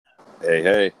Hey,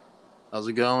 hey, How's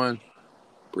it going?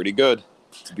 pretty good.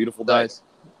 It's a beautiful day. Nice.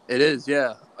 It is,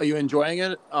 yeah. Are you enjoying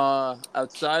it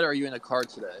outside or are you in a car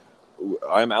today?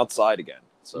 I'm outside again,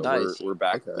 so we're Nice. we're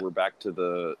back Okay. we're back to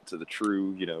the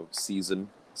true season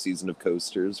of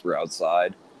coasters. We're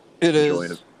outside It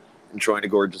enjoying a, is. enjoying a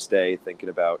gorgeous day, thinking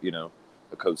about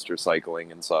a coaster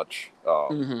cycling and such. I'm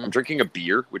Mm-hmm. drinking a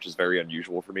beer, which is very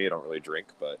unusual for me. I don't really drink,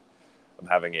 but I'm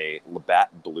having a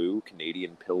Labatt Blue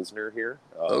Canadian Pilsner here.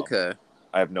 Okay.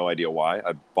 I have no idea why.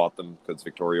 I bought them because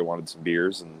Victoria wanted some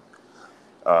beers, and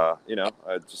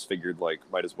I just figured like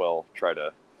might as well try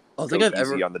to I don't think go I've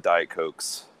easy ever, on the Diet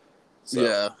Cokes. So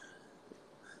yeah,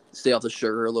 stay off the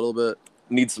sugar a little bit.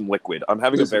 need some liquid. I'm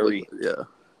having a Need some very liquid. Yeah.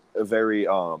 a very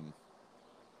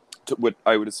what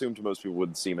I would assume to most people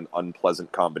would seem an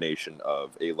unpleasant combination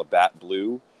of a Labatt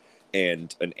Blue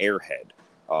and an Airhead.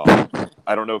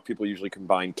 I don't know if people usually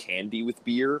combine candy with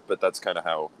beer, but that's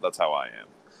how I am.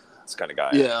 It's the kind of guy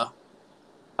I am. Yeah.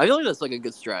 I feel like that's like a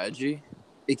good strategy.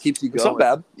 It keeps you It's not going.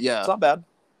 bad. It's Yeah. not bad.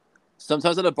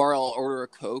 Sometimes at a bar I'll order a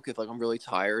Coke if like I'm really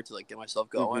tired to like get myself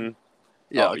going. Mm-hmm.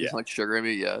 Yeah, Oh like yeah. some like sugar in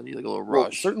me. Yeah, need like a little Well,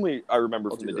 rush. certainly I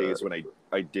remember I'll from do the that. days when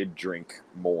I did drink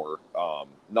more.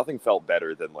 Nothing felt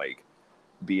better than like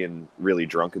being really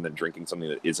drunk and then drinking something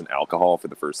that isn't alcohol for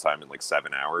the first time in like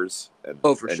 7 hours, and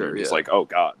Oh, for and you're sure. just Yeah. like, oh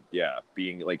god, yeah,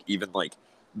 being like even like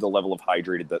the level of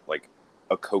hydrated that like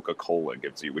a Coca-Cola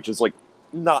gives you, which is like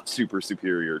not super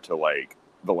superior to like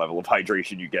the level of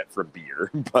hydration you get from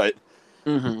beer, but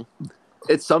Mm-hmm.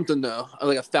 It's something though.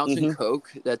 Like a fountain Mhm.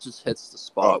 Coke that just hits the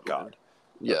Oh spot when, god,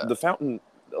 yeah, the fountain.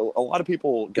 A lot of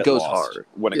people it get goes lost hard.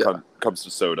 when it Yeah, comes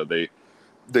to soda. They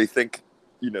think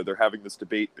they're having this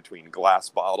debate between glass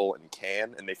bottle and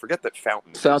can, and they forget that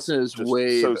fountain is fountain is just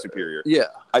way so better. superior. Yeah,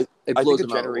 I it I think blows a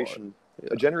them out a lot. generation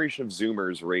a Yeah, generation of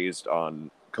Zoomers raised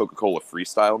on Coca-Cola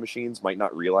Freestyle machines might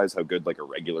not realize how good like a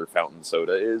regular fountain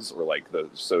soda is, or like the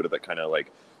soda that kind of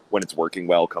like when it's working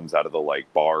well comes out of the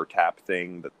like bar tap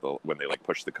thing when they like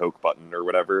push the Coke button or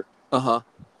whatever. uh huh.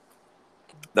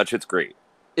 That shit's great.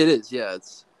 It is. Yeah,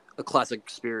 it's a classic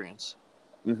experience.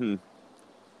 Hmm.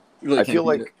 You really I can't feel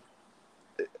beat it. like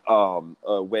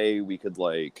a way we could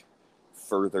like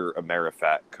further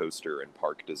Amerifat coaster and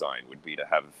park design would be to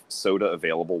have soda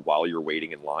available while you're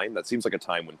waiting in line. That seems like a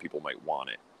time when people might want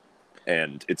it,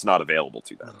 and it's not available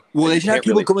to them, Well, and they you should have can't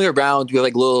people really. coming around with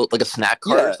like little like a snack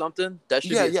cart or Yeah, something. That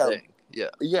should yeah, be a yeah, thing. Yeah.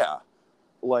 yeah.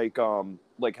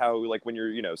 Like how like when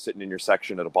you're sitting in your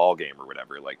section at a ball game or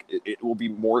whatever. Like it will be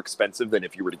more expensive than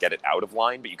if you were to get it out of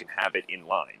line, but you can have it in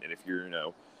line. And if you're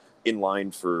in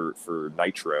line for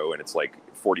nitro and it's like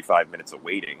 45 minutes of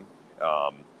waiting,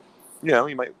 um,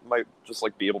 you might just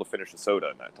like be able to finish a soda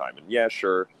in that time. And yeah,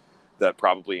 sure, that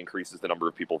probably increases the number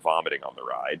of people vomiting on the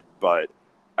ride, but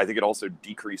I think it also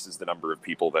decreases the number of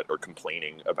people that are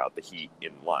complaining about the heat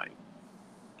in line.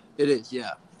 It is.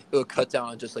 Yeah, it would cut down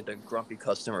on just like the grumpy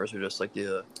customers or just like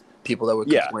the people that would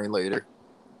Yeah, complain later.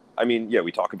 I mean, yeah,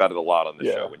 we talk about it a lot on the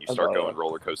show. Yeah, When you start about going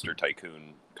roller coaster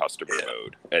tycoon customer yeah.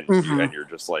 mode, and Mm-hmm. you're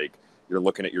just like you're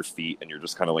looking at your feet and you're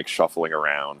just kind of like shuffling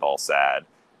around, all sad,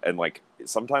 and like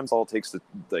sometimes all it takes to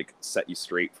like set you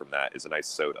straight from that is a nice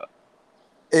soda.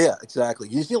 Yeah, exactly.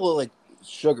 You just need a little like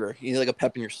sugar. You need like a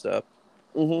pep in your step.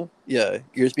 Mm-hmm. Yeah,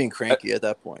 you're just being cranky at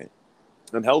that point.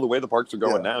 And hell, the way the parks are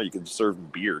going Yeah. now, you can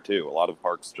serve beer too. A lot of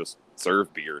parks just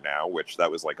serve beer now, which that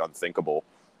was like unthinkable,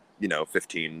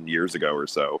 15 years ago or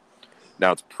so.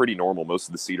 Now it's pretty normal. Most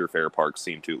of the Cedar Fair parks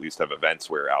seem to at least have events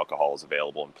where alcohol is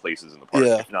available in places in the park,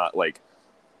 Yeah. if not like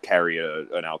carry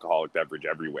an alcoholic beverage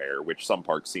everywhere, which some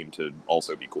parks seem to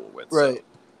also be cool with. So Right.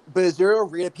 But is there a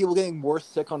rate of people getting more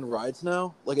sick on rides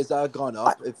now? Like, has that gone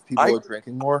I, up if people I, are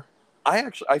drinking more?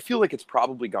 I feel like it's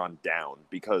probably gone down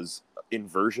because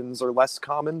inversions are less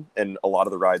common, and a lot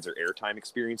of the rides are airtime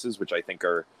experiences, which I think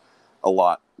are a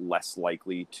lot less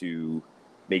likely to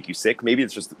make you sick. Maybe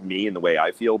it's just me and the way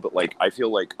I feel, but like I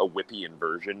feel like a whippy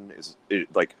inversion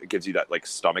like it gives you that like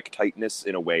stomach tightness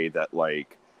in a way that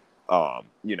like um,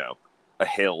 you know, a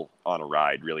hill on a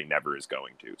ride really never is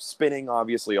going to. Spinning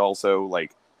obviously also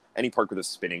like any park with a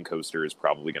spinning coaster is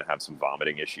probably going to have some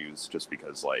vomiting issues just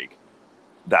because like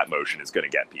that motion is going to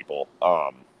get people.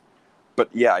 But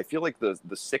yeah, I feel like the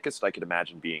sickest I could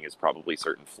imagine being is probably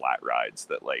certain flat rides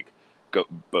that like go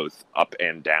both up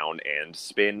and down and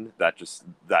spin.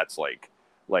 That's like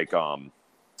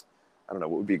I don't know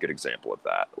what would be a good example of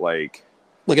that. Like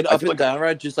Like an I up feel and like down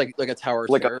ride, just like a tower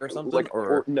like a terror or something? like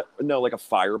or Or no like a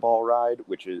fireball ride,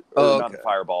 which is or oh, not a okay.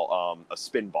 fireball, a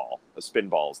spinball. A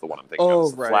spinball is the one I'm thinking of. Oh,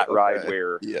 It's a right. flat ride Okay.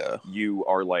 where Yeah. you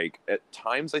are like at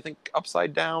times I think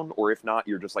upside down, or if not,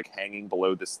 you're just like hanging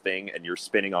below this thing and you're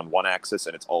spinning on one axis,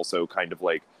 and it's also kind of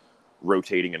like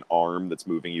rotating an arm that's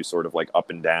moving you sort of like up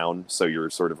and down, so you're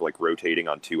sort of like rotating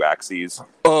on two axes.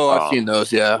 Oh, I've seen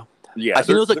those. Yeah, Yeah, I've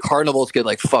seen those at carnivals get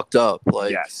like fucked up.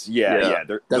 Like, yes, yeah.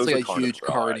 That's Those like are a huge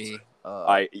carny.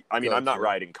 I mean, I'm not go-to.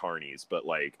 riding carnies, but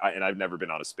like, and I've never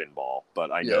been on a spin ball,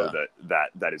 but I know Yeah.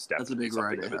 that is That's a definitely big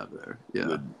something ride that to have there.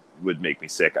 Yeah. would make me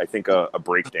sick. I think a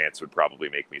break dance would probably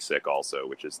make me sick also,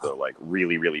 which is the like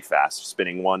really really fast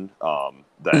spinning one.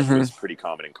 That was pretty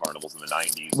common in carnivals in the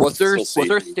 '90s. What's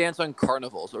their stance on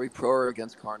carnivals? Are we pro or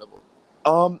against carnival?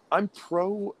 I'm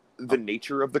pro the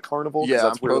nature of the carnival because Yeah,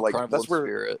 that's I'm where pro like carnival that's where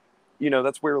spirit.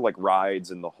 that's where like rides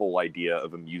and the whole idea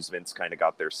of amusements kind of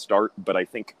got their start. But I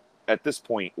think at this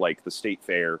point, like the state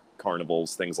fair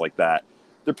carnivals, things like that,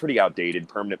 they're pretty outdated.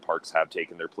 Permanent parks have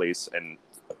taken their place, and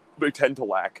they tend to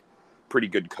lack pretty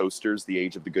good coasters. The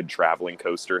age of the good traveling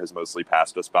coaster has mostly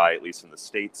passed us by, at least in the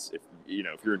States. If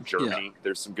you're in Germany,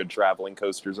 there's some good traveling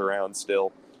coasters around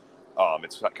still.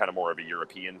 It's kind of more of a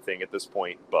European thing at this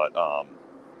point, but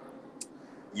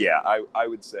yeah, I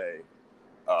would say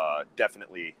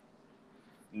definitely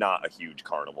not a huge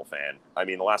carnival fan. I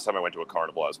mean, the last time I went to a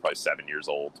carnival, I was probably 7 years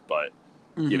old, but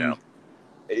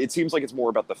it seems like it's more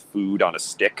about the food on a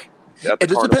stick at the It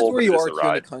just carnival depends where than it you is are the too in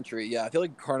the ride. country. Yeah, I feel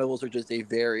like carnivals are just a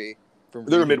vary from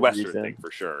They're a region to Midwestern region. thing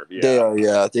for sure. Yeah, They are.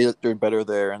 Yeah, they're better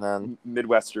there, and then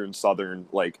Midwestern, Southern,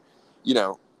 like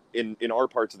in our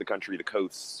parts of the country, the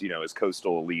coasts, as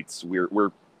coastal elites,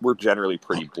 we're generally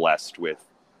pretty blessed with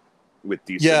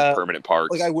decent permanent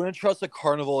parks. like I wouldn't trust a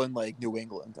carnival in like New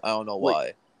England. I don't know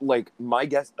why. Like my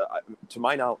guess, to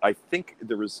my knowledge, I think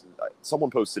there was someone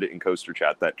posted it in Coaster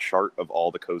Chat, that chart of all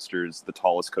the coasters, the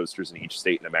tallest coasters in each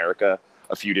state in America.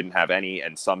 A few didn't have any,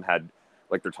 and some had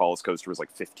like their tallest coaster was like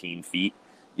 15 feet.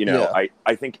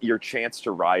 I think your chance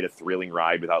to ride a thrilling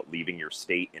ride without leaving your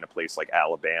state in a place like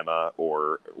Alabama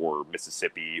or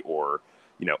Mississippi or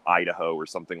Idaho or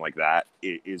something like that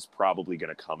is probably going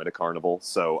to come at a carnival.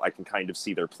 So I can kind of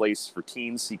see their place for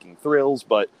teens seeking thrills,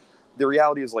 but the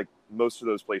reality is like most of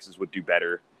those places would do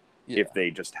better if they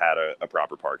just had a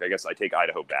proper park. I guess I take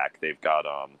Idaho back. They've got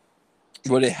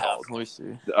what do they have? Let me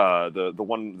see. The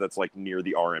one that's like near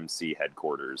the RMC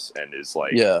headquarters and is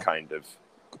like kind of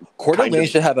Coeur d'Alene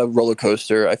should have a roller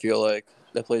coaster. I feel like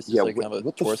that place is like kind of a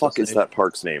what the fuck is that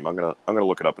park's name? I'm gonna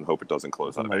look it up and hope it doesn't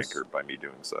close out of anchor by me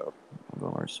doing so.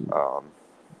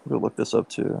 We'll look this up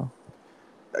too,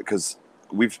 because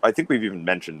I think we've even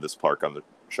mentioned this park on the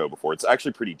show before. It's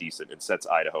actually pretty decent. It sets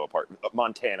Idaho apart.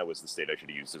 Montana was the state I should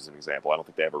have used as an example. I don't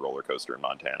think they have a roller coaster in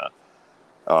Montana.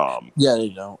 Yeah, they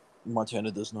don't.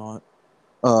 Montana does not.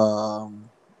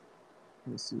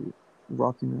 Let's see.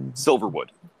 Rocky Mountain.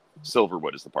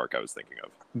 Silverwood is the park I was thinking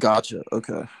of. Gotcha.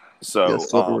 Okay. So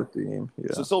Silverwood theme.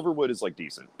 Yeah. So Silverwood is like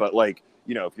decent, but like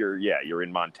if you're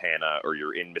in Montana or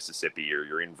you're in Mississippi or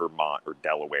you're in Vermont or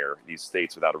Delaware, these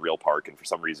states without a real park, and for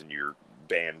some reason you're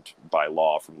banned by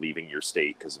law from leaving your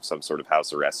state because of some sort of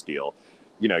house arrest deal,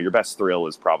 your best thrill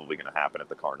is probably going to happen at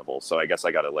the carnival. So I guess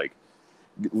I got to like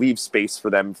leave space for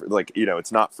them for like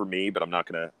it's not for me, but I'm not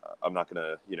gonna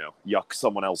yuck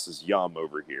someone else's yum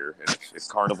over here. And if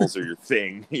carnivals are your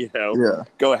thing,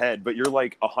 go ahead, but you're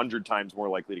like 100 times more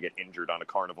likely to get injured on a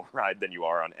carnival ride than you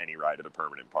are on any ride at a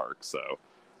permanent park. So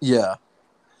and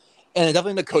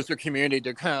definitely in the coaster community,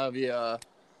 they're kind of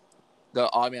the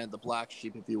odd man, the black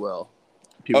sheep, if you will.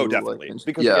 People definitely,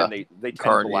 because again, they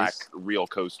tend to lack real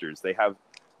coasters. They have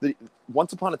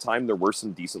once upon a time, there were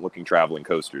some decent looking traveling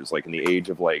coasters, like in the age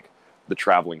of like the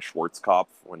traveling Schwarzkopf,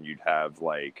 when you'd have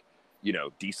like,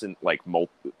 decent like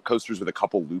coasters with a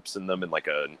couple loops in them and like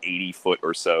an 80-foot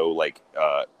or so, like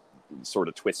sort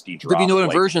of twisty drop. There'd be no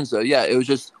inversions though. Yeah, it would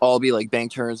just all be like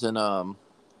bank turns and a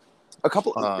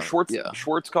couple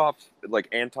Schwarzkopf, like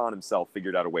Anton himself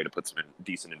figured out a way to put some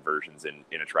decent inversions in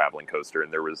a traveling coaster,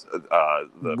 and there was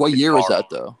what year was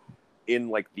that though? In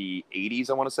like the 80s,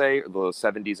 I want to say, the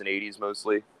 70s and 80s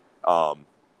mostly.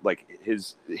 Like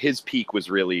his peak was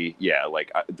really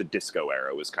like the disco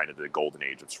era was kind of the golden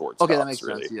age of Schwarzkopf. Okay, that makes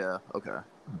sense. Yeah, okay.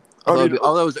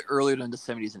 Although it was earlier than the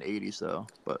 70s and 80s, though.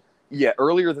 But yeah,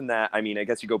 earlier than that. I mean, I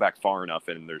guess you go back far enough,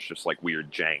 and there's just like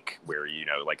weird jank where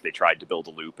like they tried to build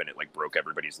a loop and it like broke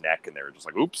everybody's neck, and they were just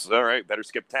like, "Oops, all right, better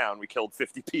skip town. We killed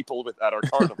 50 people at our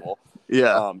carnival."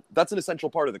 That's an essential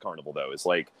part of the carnival, though. Is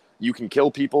like you can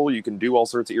kill people, you can do all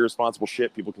sorts of irresponsible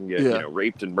shit. People can get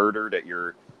raped and murdered at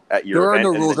your there event. There are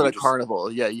no rules at a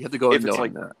carnival. Yeah, you have to go and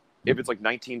knowing that. If it's like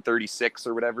 1936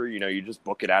 or whatever, you just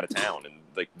book it out of town, and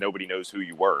like nobody knows who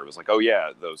you were. It was like, oh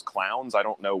yeah, those clowns. I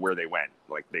don't know where they went.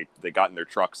 Like they got in their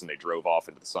trucks and they drove off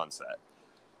into the sunset.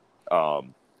 Like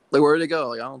where did they go?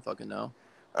 Like I don't fucking know.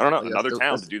 I don't know. Another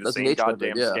town to do the same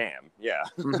goddamn scam. Yeah.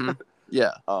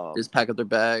 Yeah. Um, Just pack up their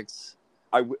bags.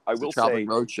 I It's a will traveling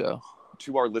say roadshow.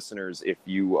 to our listeners, if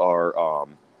you are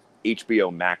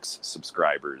HBO Max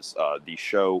subscribers, the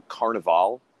show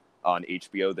Carnival on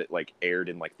HBO that like aired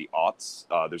in like the aughts.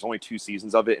 There's only 2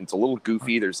 seasons of it, and it's a little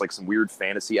goofy. There's like some weird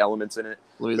fantasy elements in it,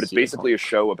 Let me but it's see. basically a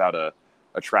show about a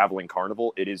traveling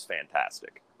carnival. It is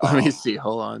fantastic. Let me see.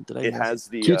 Hold on. Did I It miss has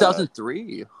the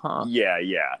 2003? Huh.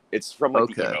 yeah. It's from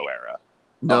like the Okay. emo era.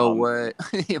 No way.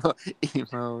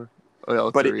 Emo.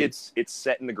 But 03. it's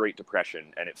set in the Great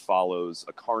Depression, and it follows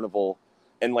a carnival.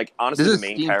 And like honestly, This the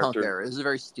is main steampunk character, era. This is a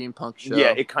very steampunk show.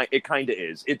 yeah, it kind of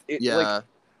is. It like Yeah.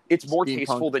 it's more Steampunk.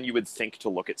 tasteful than you would think to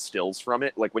look at stills from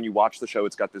it. Like when you watch the show,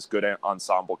 it's got this good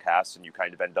ensemble cast, and you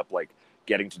kind of end up like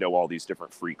getting to know all these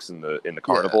different freaks in the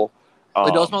carnival.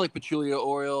 It does smell like patchouli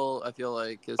oil. I feel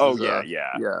like this Oh is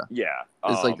yeah.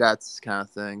 It's like that kind of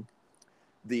thing,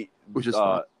 The which is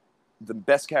fun. the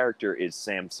best character is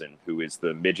Samson, who is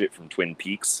the midget from Twin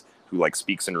Peaks, who like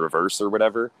speaks in reverse or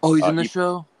whatever. Oh, he's in the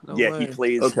show. No Yeah, way. he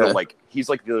plays the like he's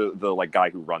like the like guy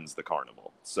who runs the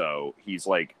carnival. So he's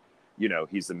like, you know,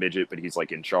 he's the midget, but he's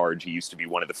like in charge. He used to be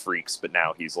one of the freaks, but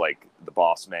now he's like the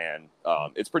boss man.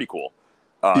 It's pretty cool.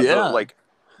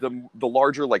 The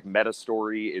larger like meta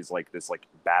story is like this like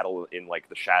battle in like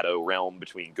the shadow realm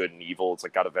between good and evil. It's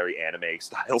like got a very anime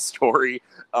style story.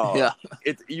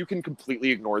 You can completely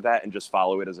ignore that and just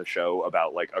follow it as a show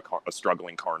about like a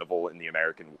struggling carnival in the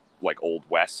American like old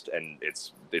west, and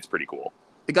it's pretty cool.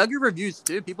 It got good reviews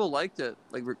too. People liked it.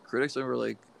 Like critics were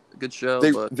like, a good show.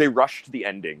 They rushed the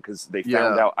ending because they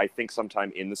found out, I think,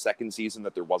 sometime in the second season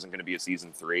that there wasn't going to be a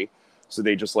season 3. So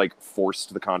they just like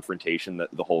forced the confrontation that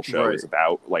the whole show is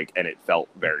about, like, and it felt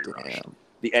very rushed.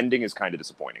 The ending is kind of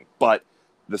disappointing, but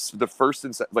the first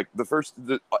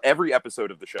every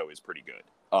episode of the show is pretty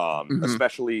good,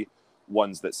 especially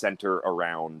ones that center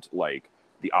around like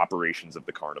the operations of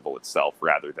the carnival itself,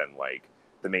 rather than like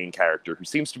the main character, who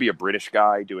seems to be a British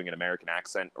guy doing an American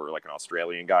accent, or like an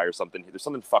Australian guy or something. There's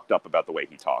something fucked up about the way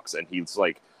he talks, and he's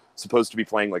like supposed to be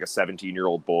playing like a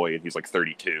 17-year-old boy, and he's like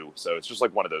 32. So it's just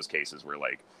like one of those cases where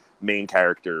like main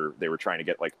character, they were trying to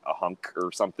get like a hunk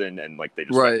or something, and like they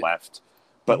just went left.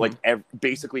 But like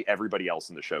basically everybody else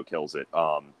in the show kills it.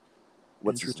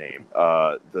 What's his name?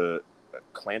 The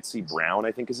Clancy Brown,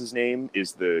 I think is his name,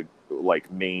 is the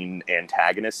like main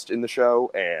antagonist in the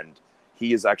show, and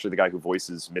he is actually the guy who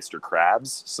voices Mr.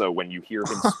 Krabs. So when you hear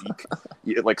him speak,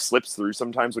 it like slips through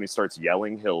sometimes when he starts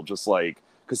yelling. He'll just like,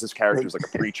 because his character's like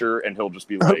a preacher, and he'll just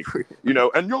be like, you know,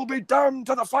 and you'll be damned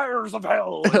to the fires of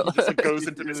hell. And he just like goes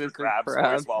into Mr. Krabs'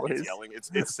 voice while he's yelling.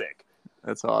 It's sick.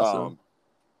 That's awesome.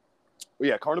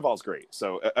 Yeah, Carnival's great.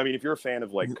 So, I mean, if you're a fan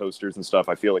of like coasters and stuff,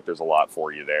 I feel like there's a lot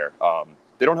for you there.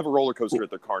 They don't have a roller coaster at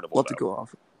their carnival, Love to go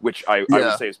off. Which I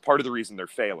would say is part of the reason they're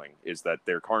failing, is that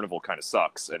their carnival kind of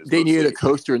sucks. And they needed a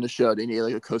coaster in the show. They needed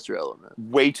like a coaster element.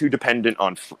 Way too dependent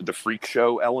on the freak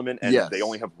show element, and they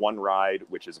only have one ride,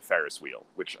 which is a Ferris wheel,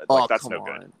 which like that's no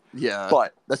good. Yeah,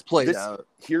 but that's played out.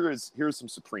 Here's some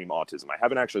supreme autism. I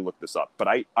haven't actually looked this up, but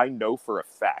I know for a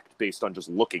fact, based on just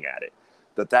looking at it,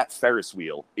 that Ferris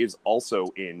wheel is also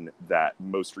in that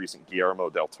most recent Guillermo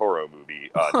del Toro movie,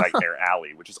 Nightmare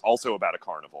Alley, which is also about a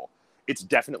carnival. It's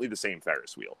definitely the same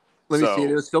Ferris wheel. Let me see.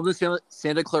 It was filmed in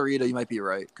Santa Clarita. You might be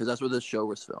right, because that's where the show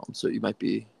was filmed. So you might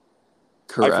be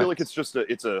correct. I feel like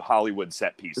it's a Hollywood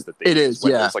set piece that they use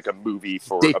when there's like a movie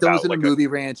for they about was in like a movie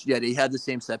ranch. Yeah, they had the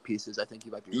same set pieces. I think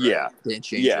you might be right. Yeah, they didn't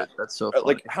change it. That's so funny.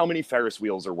 Like how many Ferris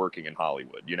wheels are working in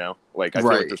Hollywood? You know, like I feel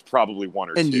like there's probably one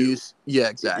or two. Use. Yeah,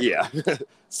 exactly. Yeah.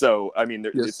 So I mean,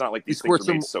 it's not like these things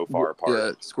are made so far apart.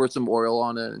 Yeah, squirt some oil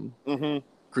on it and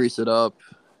grease it up.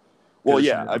 Well,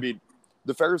 yeah, I mean,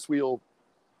 the Ferris wheel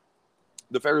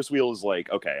is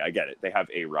like, okay, I get it. They have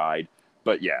a ride.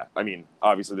 But yeah, I mean,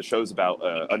 obviously the show's about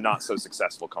a not so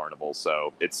successful carnival,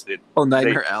 so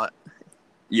Nightmare Alley.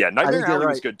 Yeah, Nightmare Alley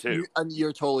was good too.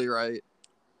 You're totally right.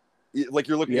 Like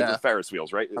you're looking at the Ferris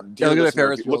wheels, right?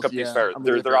 Look up these Ferris.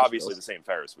 They're obviously the same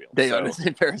Ferris wheel. They are the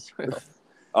same Ferris wheel.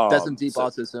 That's some deep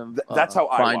autism. That's how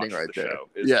I watch right the there. show.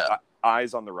 Is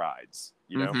eyes on the rides.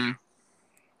 You know.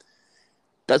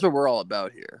 That's what we're all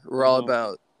about here. We're all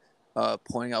about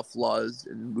pointing out flaws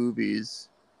in movies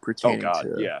pertaining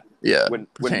to when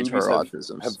movies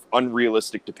have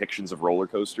unrealistic depictions of roller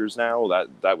coasters now,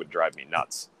 that would drive me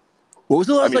nuts. What was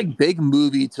the last like big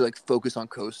movie to like focus on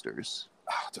coasters?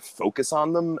 To focus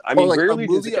on them? I mean, like rarely a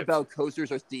movie about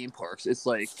coasters or theme parks. It's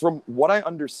like, from what I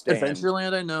understand,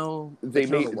 Adventureland. I know they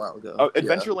made a while ago.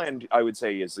 Adventureland, I would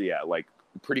say, is like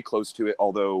pretty close to it.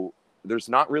 Although there's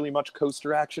not really much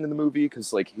coaster action in the movie,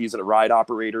 because like he's a ride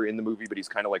operator in the movie, but he's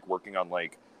kind of like working on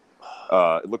like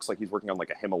It looks like he's working on like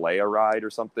a Himalaya ride or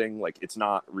something. Like he's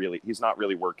not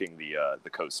really working the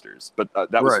coasters. But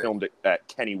that was filmed at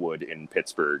Kennywood in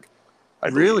Pittsburgh, I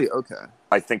believe. Really? Okay.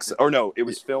 I think so. Or no, it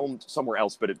was filmed somewhere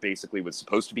else, but it basically was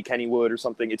supposed to be Kennywood or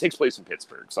something. It takes place in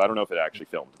Pittsburgh, so I don't know if it actually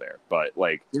filmed there. But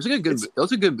like, it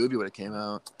was a good movie when it came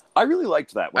out. I really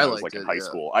liked that when I was like in high yeah.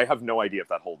 school. I have no idea if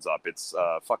that holds up. It's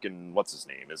fucking what's his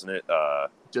name, isn't it?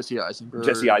 Jesse Eisenberg.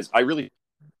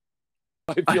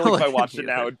 I feel like if I watched it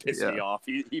now, it'd piss me off.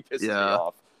 He pisses me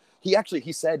off.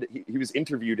 He said he was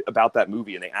interviewed about that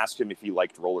movie, and they asked him if he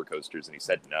liked roller coasters, and he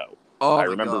said no. Oh, I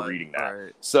remember reading that.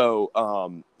 Right. So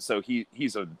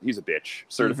he's a bitch,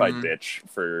 certified bitch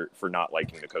for not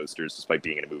liking the coasters, despite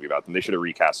being in a movie about them. They should have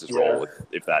recast his role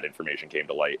if that information came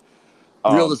to light.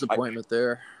 Real disappointment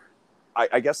there.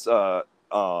 I guess what's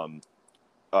it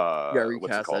called?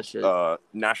 That shit.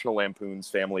 National Lampoon's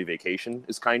Family Vacation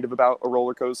is kind of about a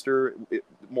roller coaster,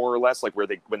 more or less. Like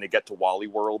when they get to Wally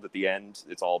World at the end,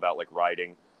 it's all about like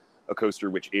riding a coaster,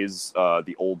 which is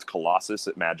the old Colossus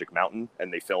at Magic Mountain, and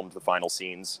they filmed the final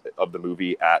scenes of the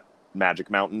movie at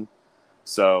Magic Mountain.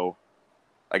 So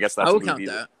I guess that's I would count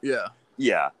that. Yeah.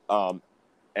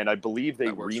 And I believe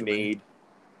they remade,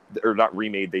 or not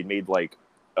remade. They made like.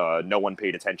 No one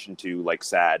paid attention to, like,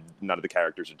 sad, none of the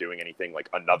characters are doing anything, like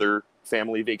another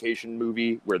family vacation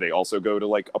movie where they also go to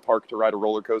like a park to ride a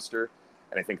roller coaster,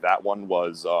 and I think that one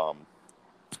was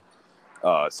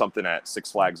something at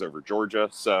Six Flags Over Georgia.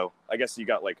 So I guess you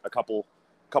got like a couple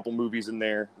movies in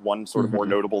there, one sort of more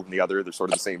notable than the other. They're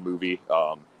sort of the same movie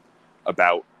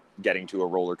about getting to a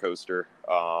roller coaster.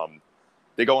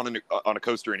 They go on a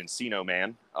coaster in Encino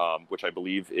Man, which I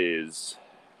believe is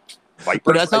Viper,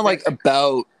 but that's not like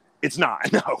about. It's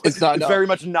not. No, it's not. It's very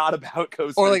much not about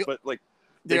coasters. Or like, but like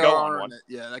they go on one.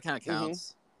 Yeah, that kind of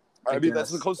counts. I mean,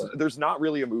 that's the closest. There's not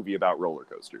really a movie about roller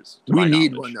coasters. We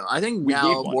need one though. I think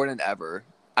now more than ever.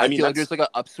 I feel like there's like an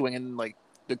upswing in like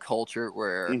the culture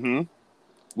where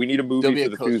we need a movie for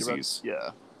the Thuzies.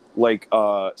 Yeah, like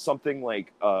something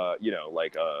like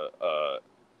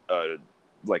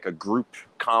like a group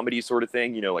comedy sort of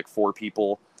thing. You know, like four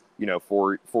people. You know,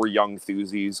 four young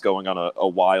Thuzies going on a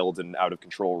wild and out of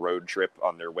control road trip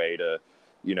on their way to,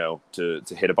 you know, to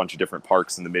hit a bunch of different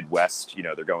parks in the Midwest. You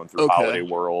know, they're going through Holiday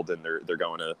World and they're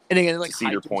going to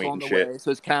Cedar Point and shit. Way. So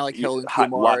it's kind of like Harold and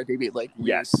Kumar. They meet like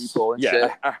weird people and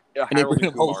shit. A Harold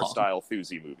and Kumar style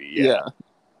Thuzie movie. Yeah.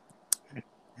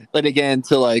 Like they get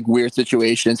into like weird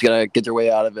situations, gotta get their way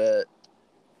out of it.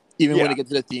 Even when they get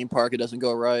to the theme park, it doesn't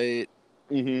go right.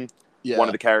 Yeah. One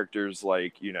of the characters,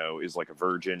 like, you know, is like a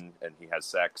virgin and he has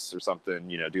sex or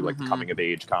something, you know, do like the coming of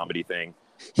age comedy thing.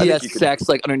 He has sex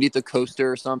like underneath the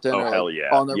coaster or something. Oh, or, hell like, yeah.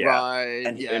 On the ride.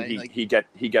 And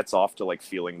he gets off to like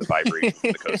feeling the vibration of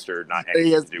the coaster, not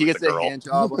anything to do with the girl. He gets a hand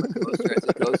job on the coaster as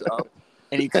it goes up.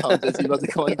 And he comes as he was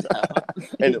going down.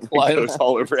 And it goes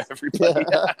all over everybody.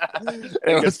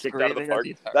 It gets kicked out of the park.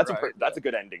 That's a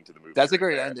good ending to the movie. That's a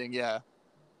great ending, yeah.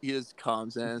 He just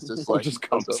comes in. It's just like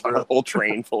comes on a whole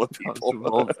train full of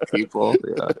people.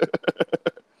 Yeah.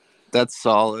 That's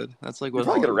solid. That's like what you'd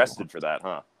probably get arrested for that,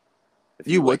 huh?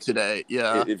 You would today,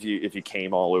 yeah. If you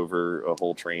came all over a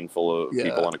whole train full of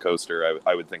people on a coaster,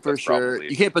 I would think that's probably.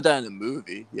 You can't put that in a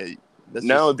movie. Yeah.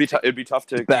 No, it'd be tough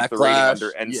to keep the rating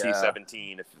under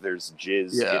NC-17 if there's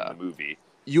jizz in the movie.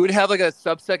 You would have like a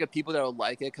subset of people that would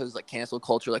like it because like cancel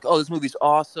culture, like, oh, this movie's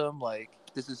awesome, like.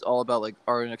 This is all about like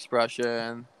art and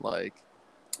expression. Like,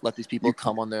 let these people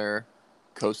come on their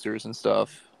coasters and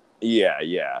stuff. Yeah.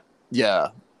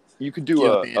 You could do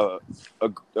a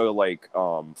like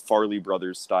Farley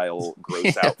Brothers style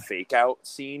gross out fake out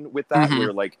scene with that,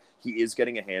 where like he is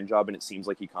getting a hand job and it seems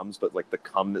like he comes, but like the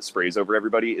cum that sprays over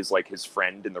everybody is like his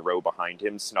friend in the row behind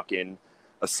him snuck in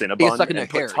a Cinnabon.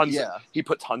 He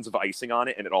put tons of icing on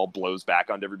it, and it all blows back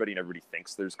onto everybody, and everybody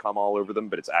thinks there's cum all over them,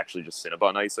 but it's actually just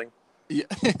Cinnabon icing. Yeah,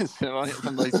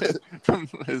 from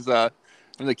the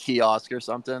kiosk or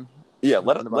something. Yeah,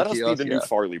 let us be the new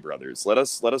Farley Brothers. Let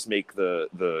us make the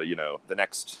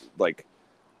next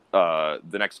the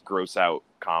next gross out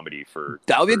comedy for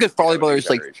that would be a good Farley Brothers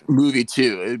like movie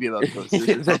too. It would be about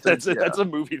that's a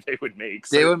movie they would make.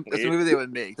 That's a movie they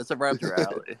would make. That's a right up their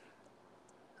alley.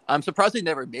 I'm surprised they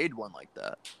never made one like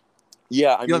that.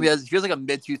 Yeah, I mean, it feels like a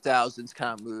mid-2000s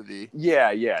kind of movie.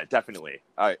 Yeah, definitely.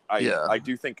 I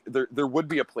do think there would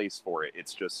be a place for it.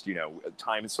 It's just, you know,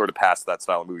 time has sort of passed that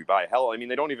style of movie by. Hell, I mean,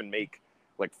 they don't even make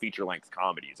like feature-length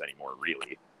comedies anymore,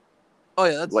 really. Oh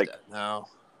yeah, that's like dead. No.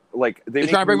 Like they're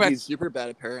trying to bring back Superbad,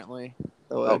 apparently.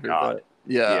 Oh God.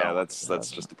 Yeah. Yeah, that's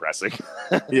just depressing.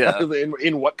 Yeah.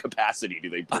 In what capacity do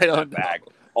they bring that back?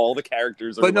 all the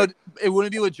characters are But no, like, it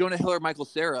wouldn't be with Jonah Hill or Michael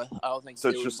Cera. I don't think. so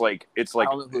it's just like I don't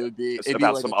know who it would be. It'd be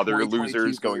about like some a other 2022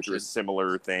 losers going through a version.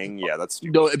 similar thing. Yeah, that's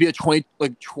stupid. No, it'd be a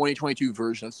 2022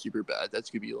 version of Superbad. That's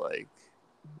gonna be like.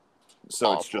 So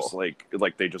awful. It's just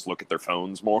like they just look at their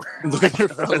phones more. Look at their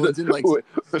phones and like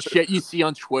shit you see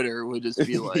on Twitter would just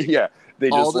be like yeah, they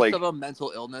all just the like stuff about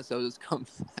mental illness that would just come.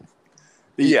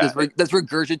 Yeah, that's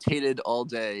regurgitated all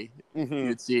day. Mm-hmm.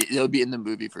 You'd see it would be in the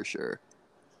movie for sure.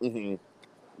 Mm-hmm.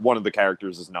 One of the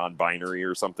characters is non-binary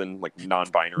or something, like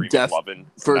non-binary McLovin.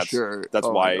 For sure. That's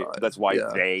why Yeah.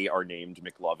 they are named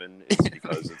McLovin. It's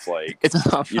because it's like it's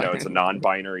it's a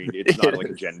non-binary. It's not like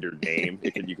a gendered name.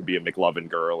 You could be a McLovin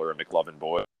girl or a McLovin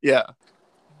boy. Yeah.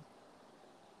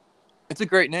 It's a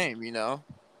great name, you know.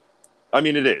 I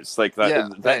mean, it is like that. Yeah,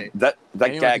 that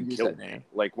anyone gag can use killed that me. name.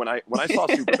 Like when I saw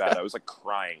Superbad, I was like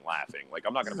crying, laughing. Like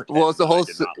I'm not gonna pretend. Well, it's the whole. I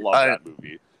did not love that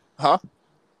movie. Huh?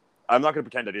 I'm not gonna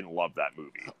pretend I didn't love that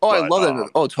movie. Oh, I love that movie.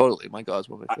 Oh, totally. My God, it's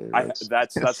one of my favorites.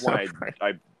 That's why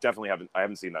I definitely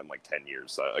haven't seen that in like 10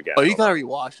 years. So again. Oh, you gotta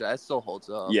rewatch that. It still holds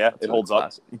up. Yeah, it holds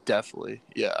up. Definitely.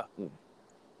 Yeah.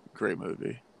 Great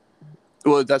movie.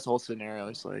 Well, that's the whole scenario.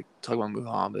 It's like talking about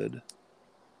Muhammad.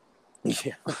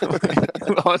 Yeah.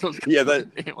 Yeah,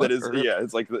 that is. Yeah,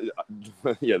 it's like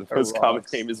the most common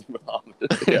name is Muhammad.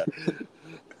 Yeah.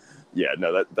 Yeah.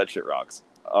 No, that shit rocks.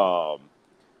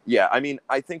 Yeah, I mean,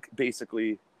 I think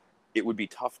basically it would be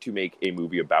tough to make a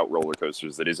movie about roller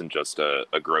coasters that isn't just a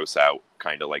gross out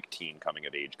kind of like teen coming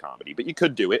of age comedy. But you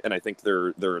could do it, and I think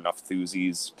there are enough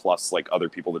thuzies plus like other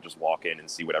people that just walk in and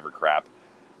see whatever crap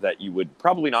that you would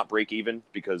probably not break even,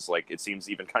 because like it seems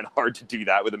even kind of hard to do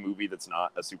that with a movie that's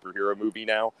not a superhero movie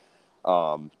now.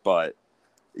 But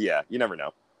yeah, you never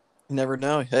know. You never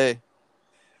know. Hey,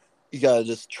 you gotta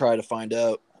just try to find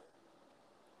out.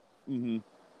 Mm-hmm.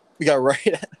 You gotta write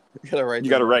it. You gotta write it.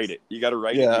 You gotta write it.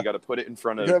 You gotta put it in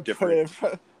front of different in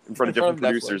front of different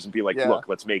producers and be like, look,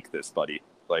 let's make this, buddy.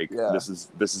 Like this is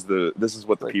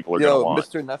what the people are gonna want.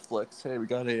 Mr.Netflix. Hey, we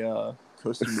got a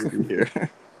coaster movie here.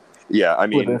 Yeah, I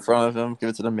mean, put it in front of him, give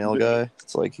it to the mail guy.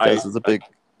 It's like, this is a big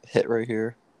hit right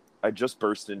here. I just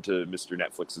burst into Mr.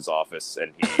 Netflix's office,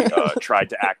 and he tried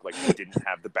to act like he didn't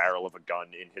have the barrel of a gun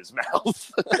in his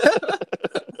mouth,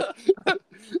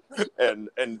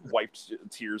 and wiped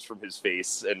tears from his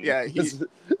face, and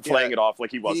playing it off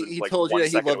like he wasn't. He like, told you that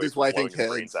he loved his wife and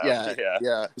kids. Yeah.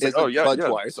 It's like, like,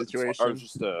 Budweiser situation. I was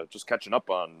just catching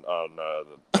up on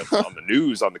the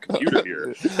news on the computer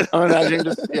here. Imagine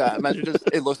just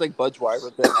it looks like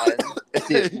Budweiser with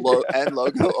the N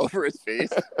logo over his face.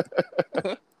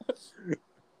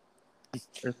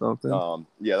 Or something.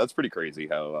 Yeah, that's pretty crazy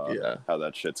how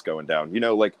that shit's going down. You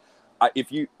know, like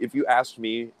if you asked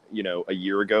me, you know, a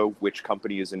year ago which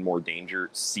company is in more danger,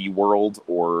 SeaWorld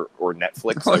or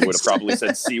Netflix, I would have probably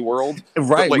said SeaWorld.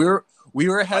 Right, like, we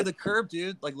were ahead of the curve,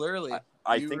 dude. Like literally.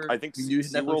 I think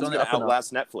SeaWorld's gonna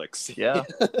outlast Netflix. Yeah.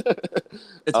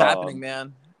 It's happening,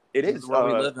 man. It is. Where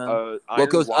we live in. What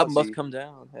goes up must come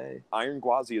down. Hey, Iron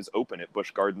Gwazi is open at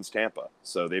Busch Gardens, Tampa.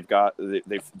 So they've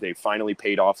finally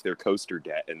paid off their coaster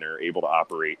debt, and they're able to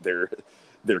operate their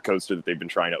coaster that they've been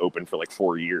trying to open for like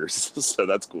 4 years. So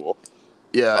that's cool.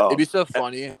 Yeah, it'd be so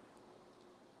funny.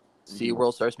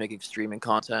 SeaWorld starts making streaming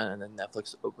content, and then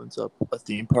Netflix opens up a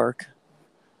theme park.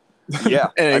 Yeah,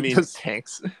 and I mean, just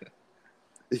tanks.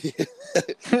 The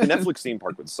Netflix theme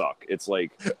park would suck. It's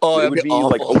like it would be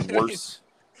like a worse.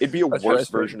 It'd be a That's worse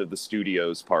version of the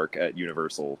Studios park at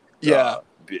Universal. Yeah.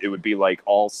 It would be like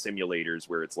all simulators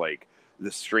where it's like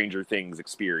the Stranger Things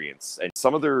experience. And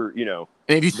some of their, you know...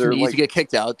 And if you sneeze, you get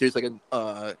kicked out. There's like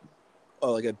a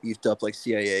beefed up like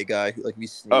CIA guy who, like, if you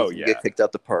sneeze, you get kicked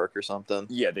out the park or something.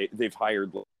 Yeah, they've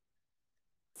hired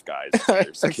guys for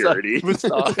their security.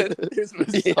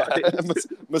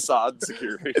 Mossad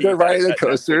security. They're riding the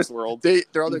coasters. World.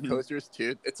 They're on the coasters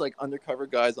too. It's like undercover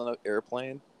guys on an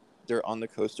airplane. They're on the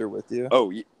coaster with you.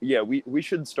 Oh yeah, we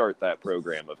should start that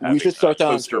program of having we should start that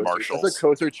coaster marshals. It's a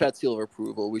coaster chat seal of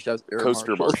approval. We should have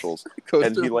coaster marshals.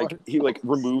 And he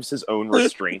removes his own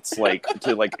restraints like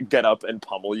to like get up and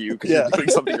pummel you because you're doing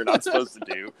something you're not supposed to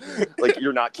do. Like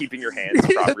you're not keeping your hands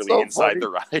properly inside the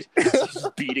ride. It's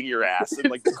just beating your ass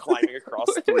and like climbing across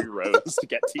 3 rows to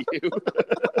get to you.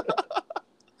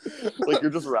 Like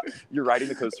you're riding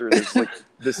the coaster and there's like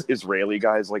this Israeli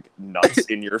guy's like nuts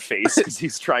in your face because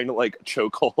he's trying to like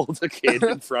chokehold a kid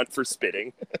in front for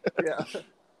spitting. Yeah,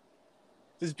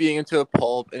 just being into a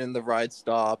pulp and then the ride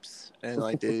stops and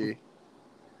like they.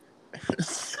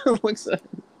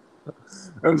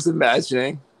 I'm just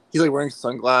imagining he's like wearing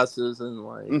sunglasses and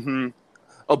like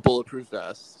a bulletproof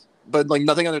vest. but like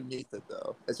nothing underneath it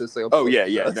though. It's just like oh yeah,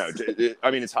 no.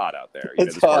 I mean, it's hot out there.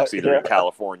 It's this park's hot, either in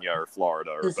California or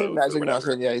Florida or He's both or Magic whatever.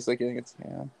 Mountain. Yeah, he's like getting its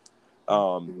tan.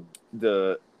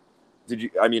 Did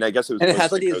you? I mean, I guess it was. And it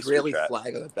has like the Coaster Israeli Chat.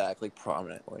 flag on the back, like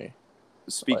prominently.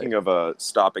 Speaking of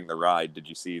stopping the ride, did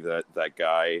you see that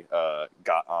guy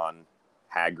got on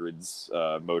Hagrid's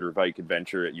motorbike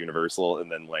adventure at Universal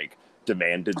and then like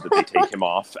demanded that they take him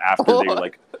off after they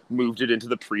like moved it into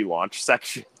the pre-launch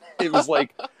section? It was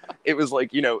like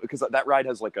you know, because that ride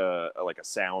has like a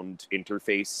sound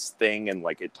interface thing and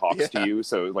like it talks to you,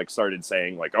 so it like started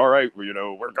saying like, all right, well, you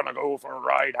know, we're gonna go for a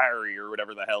ride, Harry, or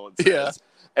whatever the hell it says.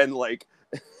 And like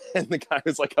and the guy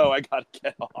was like, oh, I gotta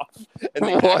get off, and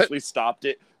they actually stopped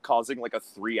it, causing like a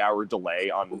 3-hour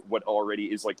delay on what already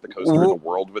is like the coaster in the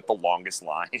world with the longest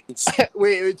lines.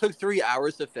 Wait, it took 3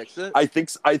 hours to fix it? I think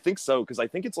so, because I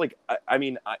think it's like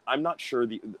I'm not sure.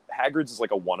 The Hagrid's is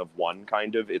like a one of one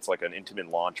kind of. It's like an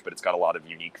Intamin launch, but it's got a lot of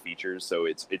unique features, so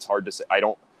it's hard to say.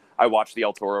 I watched the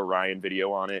El Toro Ryan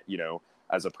video on it, you know,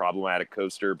 as a problematic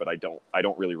coaster, but I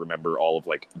don't really remember all of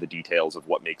like the details of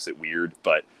what makes it weird,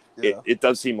 but it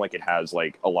does seem like it has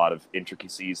like a lot of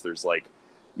intricacies. There's like,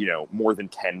 you know, more than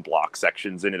 10 block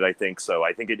sections in it, I think. So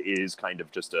I think it is kind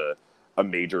of just a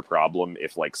major problem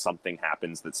if like something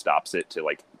happens that stops it to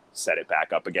like set it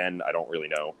back up again. I don't really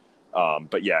know.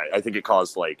 But yeah, I think it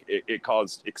caused like it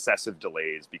caused excessive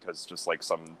delays because just like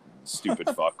some stupid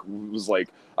fuck was like,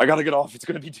 I gotta get off. It's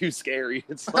gonna be too scary.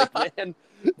 It's like, man,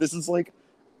 this is like.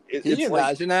 Can you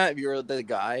imagine that if you're the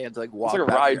guy and like walk? It's like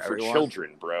a ride for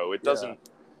children, bro. It doesn't.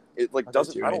 It like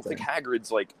doesn't. I don't think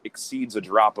Hagrid's like exceeds a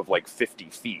drop of like 50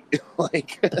 feet.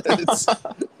 Like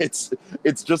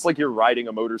it's just like you're riding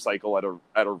a motorcycle at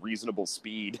a reasonable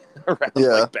speed around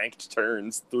like banked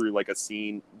turns through like a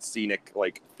scenic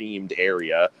like themed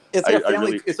area. It's like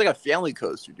it's like a family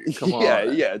coaster, dude. Come on.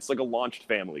 Yeah. It's like a launched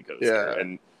family coaster,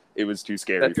 and it was too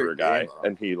scary for a guy,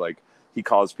 and he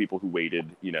caused people who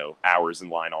waited, you know, hours in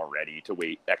line already to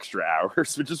wait extra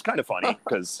hours, which is kind of funny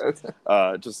because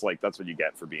just like that's what you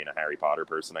get for being a Harry Potter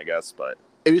person, I guess. But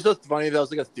it was just funny that was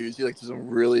like a Thursday, like doesn't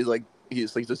really like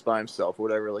he's like just by himself or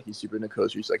whatever. Like he's super into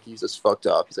coasters. Like he's just fucked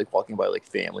up. He's like walking by like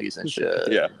families and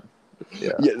shit.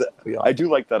 I do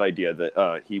like that idea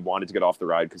that he wanted to get off the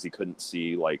ride because he couldn't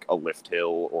see like a lift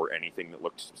hill or anything that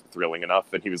looked thrilling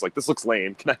enough, and he was like, "This looks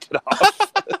lame. Can I get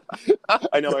off?"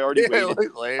 I know. I already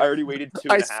waited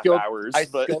 2.5 hours. I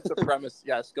skipped the premise.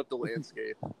 Yeah, I skipped the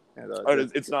landscape.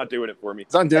 And, it's not doing it for me.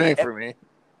 It's not doing it for me.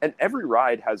 And every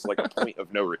ride has like a point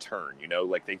of no return. You know,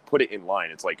 like they put it in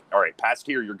line. It's like, all right, past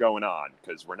here, you're going on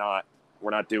because we're not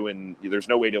doing. There's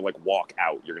no way to like walk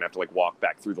out. You're gonna have to like walk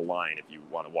back through the line if you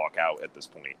want to walk out at this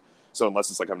point. So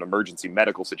unless it's like an emergency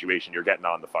medical situation, you're getting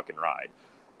on the fucking ride.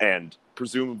 And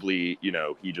presumably, you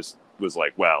know, he just was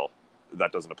like, well,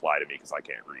 that doesn't apply to me because I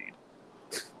can't read.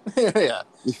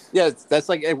 Yeah. That's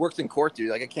like it works in court,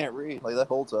 dude. Like I can't read. Like that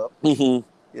holds up. Mm-hmm.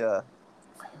 Yeah,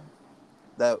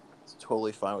 that's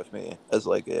totally fine with me as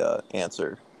like a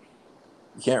answer.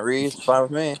 You can't read. It's fine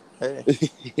with me. Hey.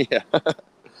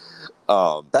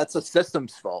 Yeah. That's a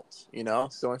system's fault, you know.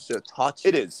 Someone should have taught you.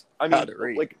 It is. I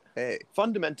mean, like,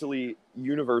 fundamentally,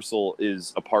 Universal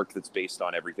is a park that's based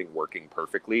on everything working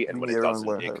perfectly, and when it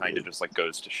doesn't, it kind of just like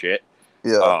goes to shit.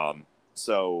 Yeah.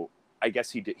 So I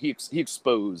guess he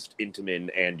exposed Intamin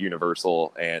and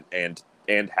Universal and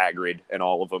Hagrid and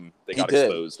all of them. They got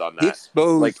exposed on that. He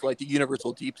exposed like the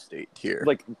Universal deep state here.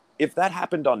 Like if that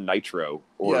happened on Nitro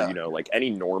or you know like any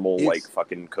normal like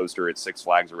fucking coaster at Six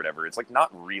Flags or whatever, it's like not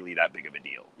really that big of a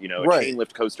deal. You know, a chain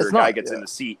lift coaster, a guy gets in the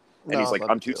seat and he's like,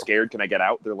 I'm too scared. Can I get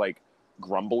out? They're like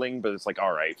grumbling, but it's like,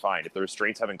 all right, fine. If the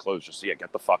restraints haven't closed, just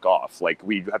get the fuck off. Like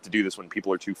we have to do this when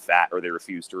people are too fat or they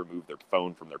refuse to remove their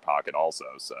phone from their pocket also.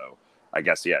 So I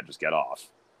guess, just get off.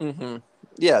 Mm-hmm.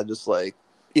 Yeah, just like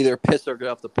either piss or get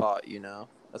off the pot, you know?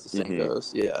 That's the saying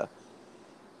goes. Yeah.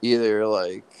 Either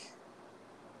like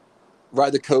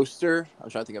ride the coaster. I'm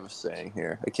trying to think of a saying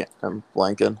here. I'm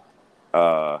blanking.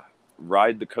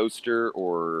 Ride the coaster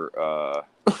or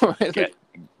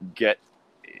get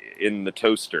in the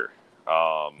toaster.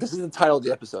 This is the title of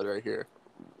the episode right here.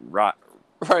 Ride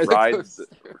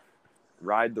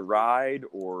the ride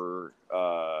or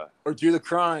do the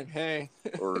crime. Hey.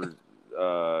 or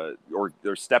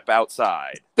step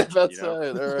outside. Step outside.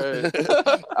 You know?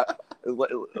 All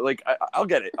right. I'll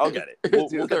get it. We'll get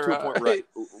to a point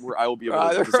where I will be able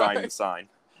to design the sign.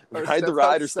 Ride the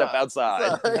ride or step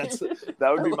outside.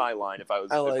 That would be my line if I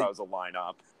was a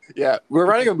lineup. Yeah, we're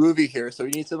running a movie here, so we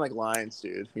need some like lines,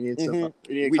 dude. We need some.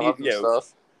 We need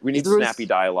stuff. We need snappy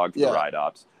dialogue for the ride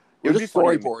ops. We're just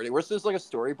storyboarding. We're just like a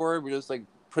storyboard. We just like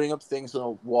putting up things on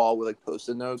a wall with like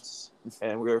post-it notes,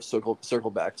 and we're gonna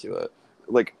circle back to it.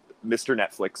 Like Mr.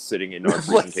 Netflix sitting in our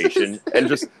presentation and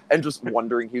just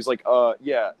wondering. He's like,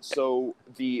 yeah. So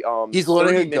the he's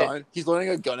loading a gun. He's loading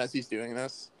a gun as he's doing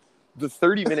this. The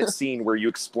 30-minute scene where you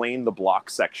explain the block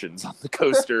sections on the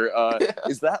coaster,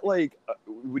 is that like,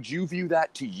 would you view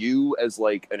that to you as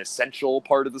like an essential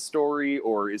part of the story,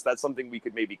 or is that something we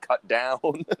could maybe cut down?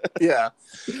 Yeah.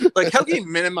 Like, how can you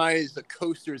minimize the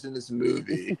coasters in this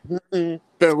movie?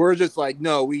 But we're just like,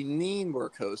 no, we need more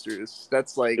coasters.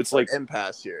 That's like, it's like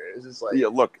impasse here. It's just like, yeah,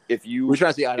 look, we're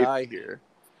trying to see eye to eye here.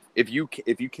 If you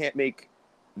can't make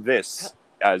this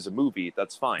as a movie,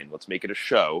 that's fine. Let's make it a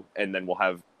show, and then we'll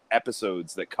have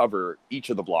episodes that cover each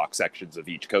of the block sections of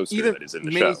each coaster that is in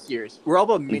the show. Mini-series. We're all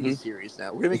about mini-series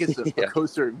now. We're gonna make it a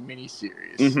coaster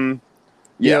mini-series. Mm-hmm.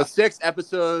 Yeah, you know, 6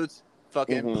 episodes.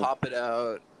 Fucking pop it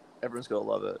out. Everyone's gonna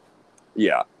love it.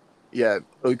 Yeah. Yeah,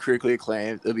 it'll be critically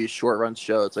acclaimed. It'll be a short-run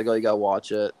show. It's like, oh, you gotta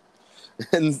watch it.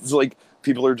 And it's like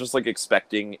people are just like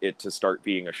expecting it to start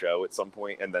being a show at some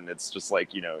point, and then it's just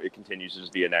like, you know, it continues to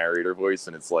just be a narrator voice,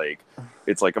 and it's like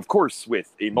of course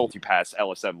with a multi-pass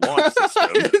LSM launch system.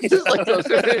 It's just like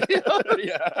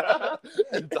yeah.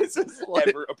 It doesn't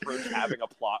ever approach having a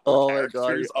plot or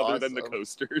characters other than the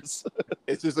coasters.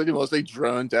 It's just like the most like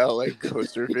droned out like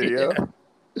coaster video.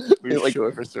 We like show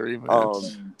it for 30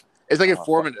 minutes. It's like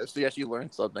informative, so you actually learn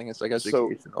something. It's like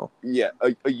educational. So, yeah,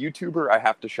 a YouTuber I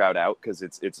have to shout out because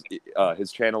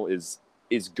his channel is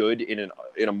good in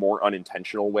a more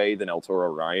unintentional way than El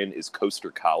Toro Ryan is Coaster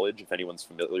College. If anyone's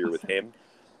familiar with him,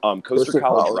 Coaster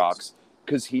College rocks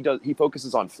because he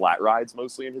focuses on flat rides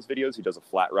mostly in his videos. He does a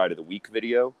flat ride of the week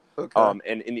video, and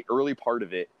in the early part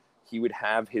of it, he would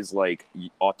have his like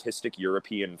autistic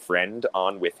European friend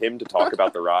on with him to talk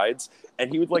about the rides, and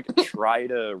he would like try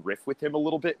to riff with him a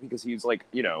little bit because he's like,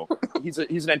 you know, he's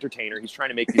an entertainer. He's trying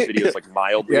to make these videos like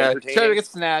mildly entertaining. Trying to get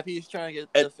snappy. He's trying to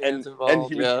get the fans involved. And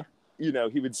he would, you know,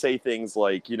 he would say things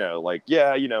like, you know, like,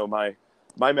 yeah, you know, my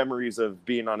memories of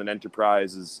being on an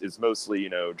Enterprise is mostly, you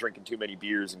know, drinking too many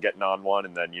beers and getting on one,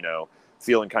 and then, you know,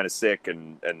 feeling kind of sick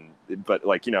but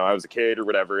like, you know, I was a kid or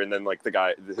whatever, and then like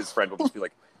his friend will just be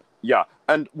like, yeah,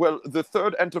 and well, the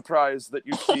third Enterprise that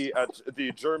you see at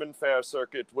the German Fair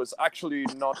Circuit was actually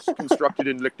not constructed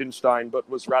in Liechtenstein, but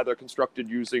was rather constructed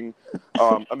using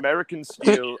American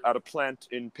steel at a plant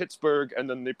in Pittsburgh, and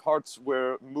then the parts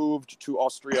were moved to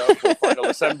Austria for final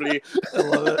assembly. I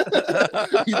love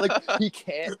it. He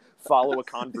can't follow a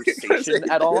conversation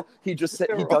at all. He just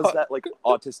he does that like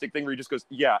autistic thing where he just goes,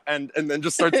 yeah, and then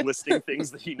just starts listing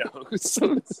things that he knows.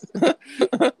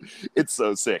 It's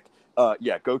so sick.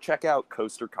 Yeah, go check out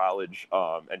Coaster College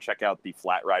and check out the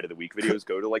Flat Ride of the Week videos.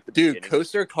 Go to like the beginning.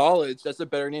 Coaster College. That's a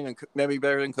better name than maybe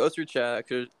better than Coaster Chat.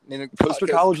 Coaster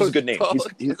College is a good name.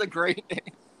 He's a great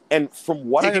name. And from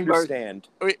what I understand,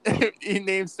 he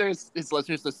names his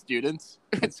listeners the students.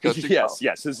 It's Coaster College.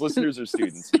 Yes, his listeners are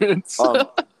students.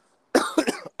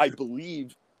 I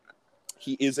believe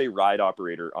he is a ride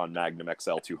operator on Magnum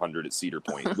XL 200 at Cedar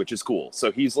Point, which is cool.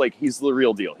 So he's the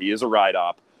real deal. He is a ride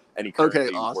op. And he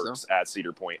currently works at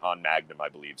Cedar Point on Magnum, I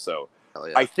believe. So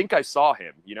I think I saw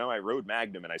him. You know, I rode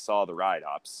Magnum and I saw the ride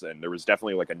ops, and there was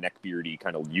definitely like a neckbeardy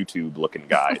kind of YouTube looking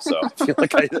guy. So I feel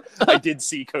like I did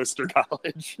see Coaster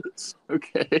College.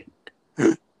 Okay. Do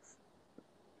you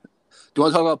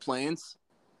want to talk about planes?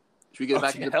 Should we get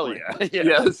back into hell planes? Yeah.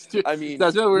 Yes. I mean,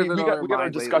 that's what we got our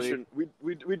discussion.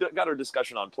 We got our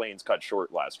discussion on planes cut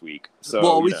short last week.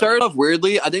 So we started off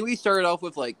weirdly. I think we started off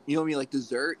with like, you know what I mean, like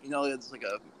dessert. You know, it's like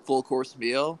a full course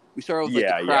meal. We started with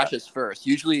like the crashes first.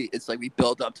 Usually, it's like we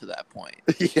build up to that point.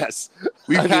 Yes.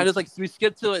 We kind of like we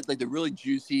skipped to like the really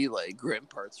juicy like grim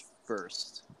parts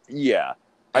first. Yeah.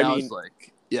 And I was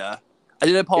like, yeah. I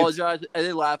didn't apologize. I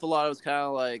didn't laugh a lot. I was kind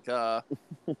of like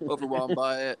overwhelmed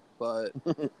by it, but.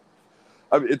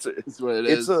 I mean, it's what it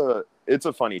is. It's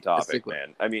a funny topic,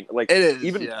 man. I mean, like, it is,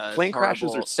 even plane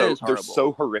crashes are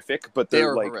so horrific, but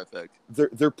they're like horrific.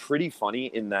 They're pretty funny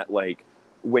in that, like,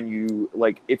 when you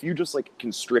like, if you just like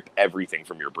can strip everything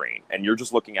from your brain and you're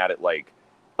just looking at it like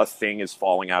a thing is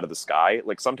falling out of the sky,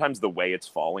 like sometimes the way it's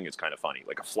falling is kind of funny,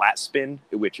 like a flat spin,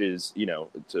 which is, you know,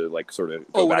 to like sort of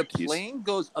go back when a plane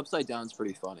goes upside down is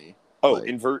pretty funny. Oh, like,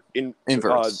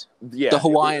 inverts. Yeah, the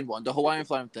Hawaiian one, the Hawaiian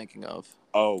flight I'm thinking of.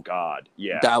 Oh God,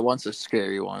 yeah. That one's a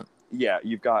scary one. Yeah,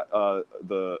 you've got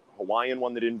the Hawaiian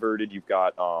one that inverted. You've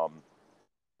got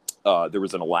there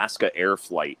was an Alaska Air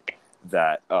flight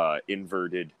that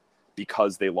inverted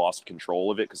because they lost control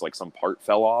of it because like some part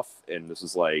fell off, and this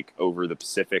is like over the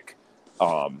Pacific,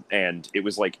 and it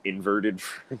was like inverted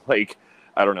for like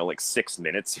I don't know, like 6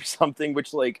 minutes or something,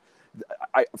 which like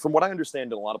from what I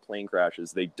understand, in a lot of plane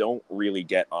crashes, they don't really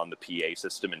get on the PA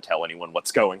system and tell anyone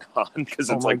what's going on because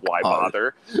it's like, why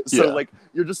bother? So like,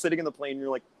 you're just sitting in the plane, and you're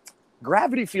like,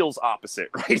 gravity feels opposite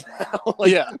right now.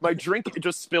 Like, my drink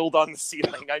just spilled on the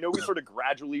ceiling. I know we sort of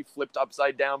gradually flipped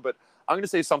upside down, but I'm going to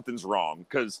say something's wrong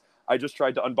because I just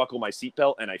tried to unbuckle my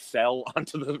seatbelt and I fell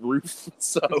onto the roof.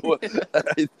 So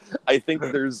I think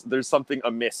there's something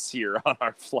amiss here on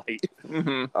our flight.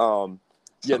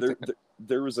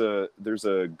 There's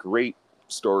a great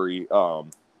story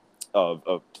of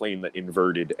a plane that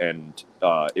inverted, and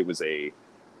it was a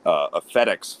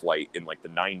FedEx flight in like the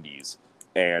 90s.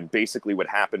 And basically what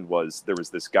happened was there was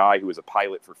this guy who was a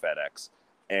pilot for FedEx,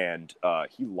 and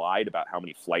he lied about how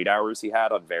many flight hours he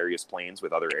had on various planes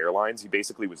with other airlines. He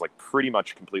basically was like pretty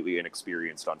much completely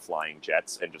inexperienced on flying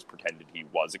jets and just pretended he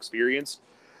was experienced.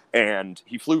 And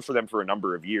he flew for them for a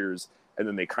number of years. And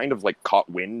then they kind of like caught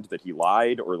wind that he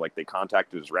lied, or like they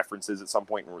contacted his references at some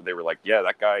point and they were like, yeah,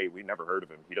 that guy, we never heard of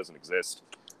him. He doesn't exist.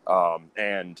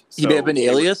 And so he may have been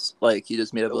alias, like he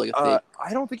just made up like a fake.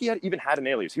 I don't think he even had an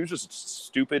alias. He was just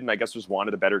stupid, and I guess just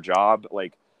wanted a better job.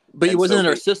 Like, but he wasn't in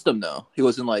our system though. He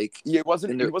wasn't like he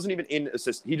wasn't even in a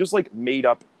system. He just like made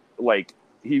up, like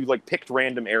he like picked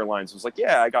random airlines. Was like,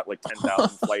 yeah, I got like 10,000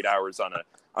 flight hours on an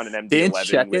MD-11. They didn't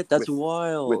check it. That's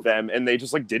wild. With them, and they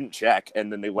just like didn't check,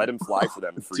 and then they let him fly for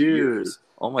them for years.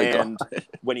 Oh my god!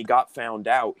 When he got found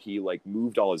out, he like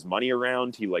moved all his money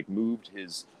around. He like moved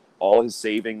all his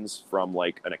savings from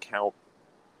like an account,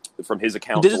 from his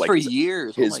account he did to like for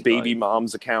years. His baby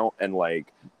mom's account, and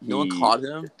like no one caught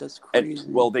him. That's crazy.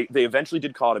 And, well, they eventually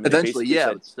did caught him. Eventually,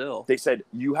 yeah, but still. They said,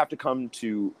 you have to come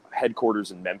to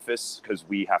headquarters in Memphis because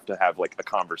we have to have like a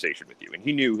conversation with you. And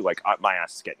he knew like my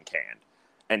ass is getting canned,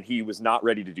 and he was not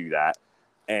ready to do that.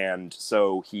 And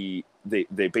so they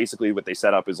basically what they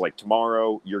set up is like,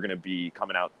 tomorrow you're going to be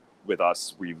coming out with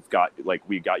us. We got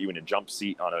you in a jump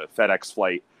seat on a FedEx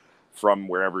flight from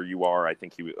wherever you are. I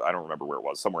think I don't remember where it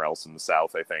was, somewhere else in the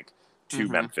South, I think, to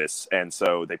Memphis. And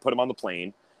so they put him on the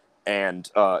plane. And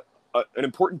an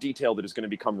important detail that is going to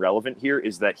become relevant here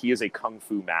is that he is a kung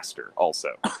fu master also,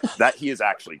 that he is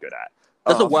actually good at.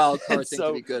 That's a wild card thing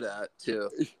to be good at too.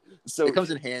 So it comes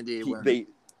in handy when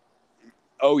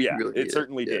it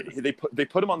certainly did. They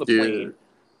put him on the plane.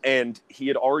 And he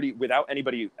had already, without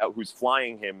anybody who's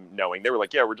flying him knowing, they were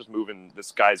like, yeah, we're just moving.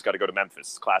 This guy's got to go to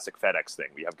Memphis. Classic FedEx thing.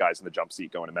 We have guys in the jump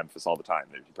seat going to Memphis all the time.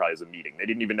 He probably has a meeting. They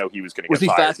didn't even know he was going to get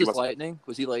fired. Was he fast as lightning?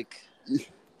 Was he like...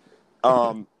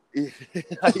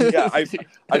 yeah,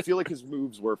 I feel like his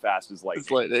moves were fast as lightning.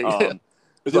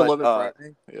 Was it a little bit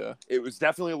frightening? Yeah. It was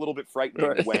definitely a little bit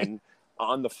frightening when...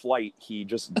 on the flight, he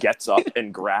just gets up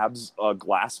and grabs a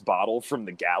glass bottle from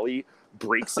the galley,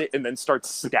 breaks it, and then starts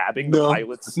stabbing the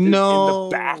pilots in the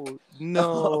back.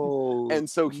 And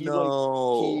so he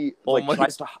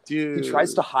tries to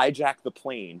hijack the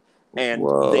plane, and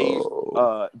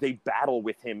they battle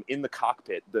with him in the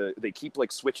cockpit. They keep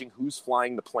like switching who's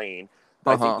flying the plane.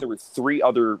 I think there were 3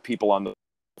 other people on the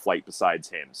flight besides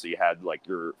him. So you had like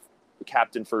your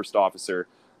captain, first officer,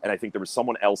 and I think there was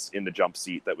someone else in the jump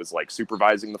seat that was like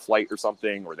supervising the flight or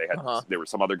something, or there was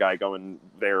some other guy going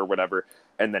there or whatever,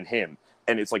 and then him.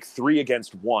 And it's like 3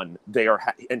 against 1.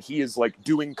 And he is like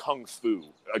doing kung fu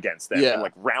against them, and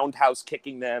like roundhouse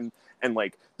kicking them, and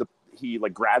like he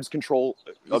like grabs control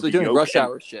of the doing yoke rush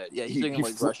hour shit. Yeah, he's doing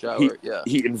like rush hour.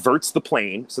 He inverts the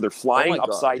plane, so they're flying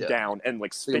upside down and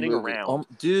like spinning around.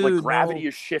 Like gravity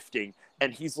is shifting,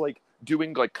 and he's like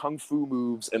doing like kung fu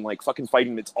moves and like fucking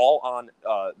fighting. It's all on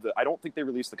I don't think they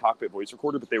released the cockpit voice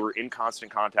recorder, but they were in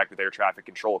constant contact with air traffic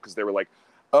control because they were like,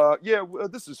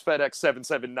 this is FedEx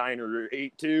 779 or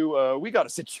 82. We got a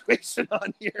situation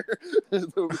on here.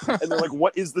 And they're like,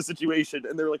 what is the situation?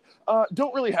 And they're like,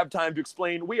 don't really have time to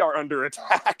explain. We are under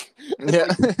attack.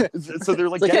 Yeah. So they're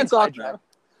like getting hijacked.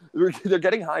 They're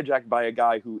getting hijacked by a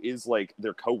guy who is like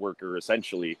their coworker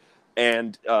essentially.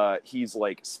 And he's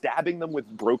like stabbing them with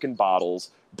broken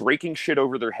bottles, breaking shit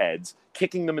over their heads,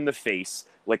 kicking them in the face,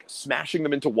 like smashing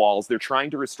them into walls. They're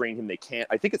trying to restrain him. They can't.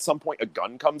 I think at some point a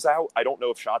gun comes out. I don't know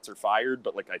if shots are fired,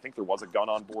 but like I think there was a gun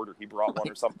on board, or he brought one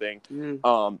or something.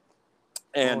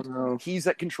 He's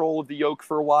at control of the yoke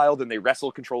for a while. Then they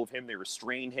wrestle control of him. They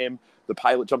restrain him. The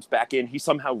pilot jumps back in. He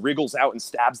somehow wriggles out and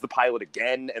stabs the pilot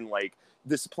again. And like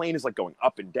this plane is like going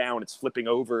up and down. It's flipping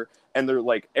over. And they're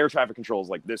like, air traffic control is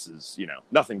like, this is,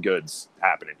 nothing good's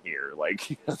happening here.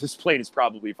 Like this plane is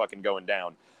probably fucking going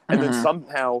down. And then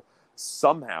somehow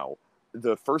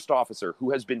the first officer,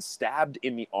 who has been stabbed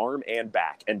in the arm and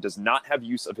back and does not have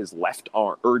use of his left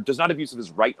arm, or does not have use of his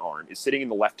right arm, is sitting in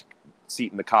the left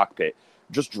seat in the cockpit,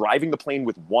 just driving the plane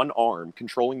with one arm,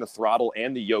 controlling the throttle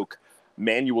and the yoke,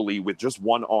 manually with just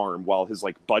one arm while his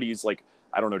like buddies like,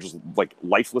 I don't know, just like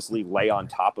lifelessly lay on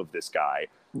top of this guy,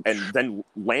 and then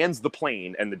lands the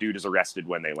plane, and the dude is arrested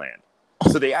when they land.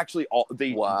 So they actually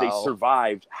they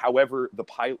survived. However,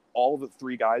 all of the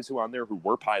 3 guys who were on there who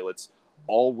were pilots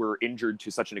all were injured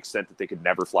to such an extent that they could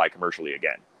never fly commercially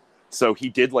again. So he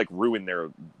did like ruin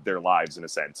their lives in a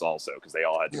sense also, because they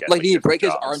all had to get like did he break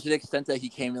jobs. his arm to the extent that he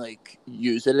can't like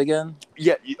use it again?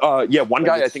 Yeah, one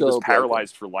guy I think was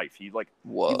paralyzed for life. He like he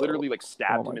literally like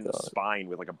stabbed him in the spine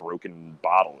with like a broken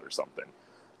bottle or something.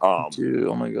 Dude,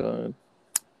 oh my god.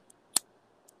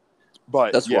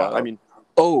 But that's wild. I mean,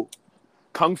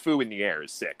 Kung Fu in the air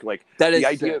is sick. Like that is the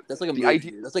idea. Sick. That's like a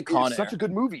movie. That's like Con Air. It's such a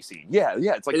good movie scene. Yeah,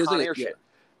 it's like Con Air shit.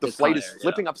 The flight is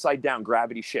flipping upside down.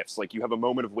 Gravity shifts. Like you have a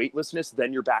moment of weightlessness,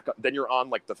 then you're back up. Then you're on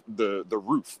like the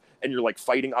roof, and you're like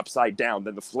fighting upside down.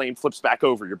 Then the plane flips back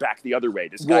over. You're back the other way.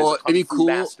 This guy's a Kung Fu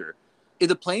master. If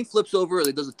the plane flips over,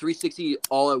 like does a 360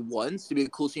 all at once, it'd be a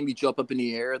cool scene. You jump up in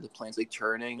the air, the plane's like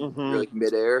turning, you're like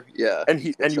midair. Yeah, and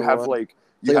you have like.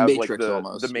 You have like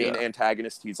the main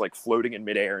antagonist. He's like floating in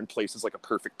midair and places like a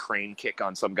perfect crane kick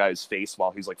on some guy's face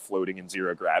while he's like floating in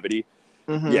zero gravity.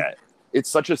 Mm-hmm. Yeah, it's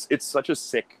such a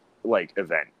sick like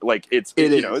event. Like it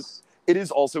is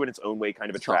also in its own way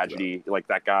kind of a tragedy. Like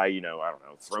that guy, I don't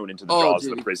know, thrown into the jaws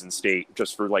of the prison state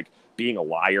just for like being a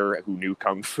liar who knew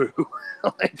Kung Fu.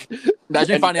 Like,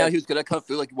 imagine finding out he was good at Kung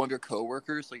Fu, like one of your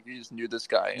coworkers, like you just knew this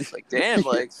guy. And it's like, damn,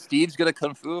 like Steve's good at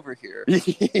Kung Fu over here.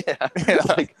 Yeah.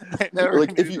 Like,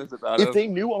 if they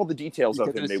knew all the details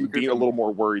of him, they would be a little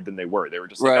more worried than they were. They were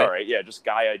just like, all right, yeah, just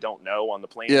guy I don't know on the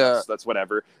plane. Yeah. That's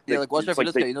whatever. Yeah, like watch out for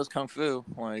this guy. He knows Kung Fu.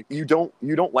 Like you don't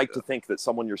like to think that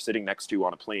someone you're sitting next to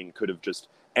on a plane could have just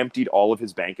emptied all of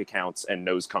his bank accounts and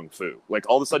knows Kung Fu. Like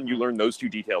all of a sudden you learn those 2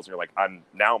 details and you're like, I'm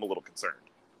a little concerned,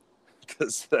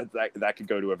 because that could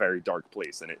go to a very dark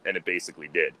place, and it basically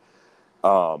did.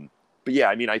 But yeah,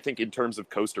 I mean, I think in terms of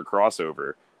coaster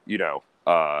crossover,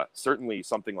 certainly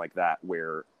something like that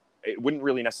where it wouldn't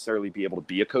really necessarily be able to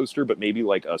be a coaster, but maybe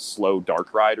like a slow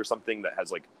dark ride or something that has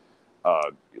like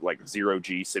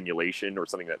 0G simulation or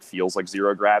something that feels like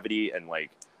zero gravity, and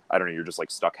like I don't know, you're just like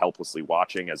stuck helplessly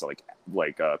watching as like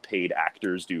paid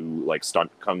actors do like stunt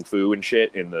Kung Fu and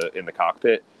shit in the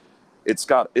cockpit. It's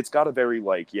got a very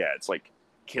like, it's like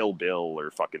Kill Bill or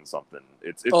fucking something.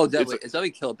 It's definitely. It's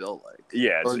definitely Kill Bill like.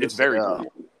 Yeah, it's very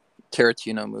cool.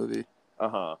 Tarantino movie.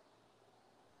 Uh-huh.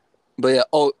 But yeah,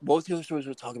 what was the other stories we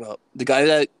were talking about? The guy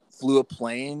that flew a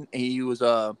plane, and he was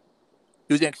an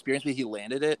experience where he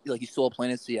landed it. Like he stole a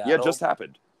plane in Seattle. Yeah, it just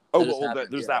happened.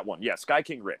 There's that one. Yeah, Sky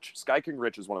King Rich. Sky King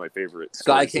Rich is one of my favorites.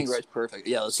 Sky King Rich, perfect.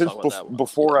 Yeah, let's talk about that one.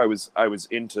 Before I was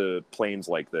into planes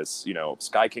like this,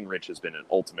 Sky King Rich has been an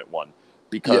ultimate one,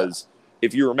 because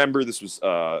if you remember, this was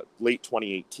late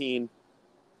 2018.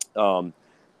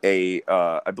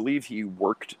 I believe he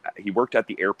worked at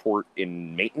the airport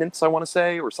in maintenance, I want to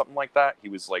say, or something like that. He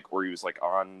was like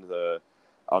on the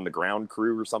ground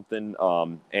crew or something,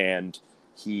 and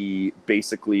he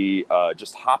basically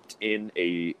just hopped in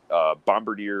a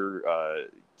Bombardier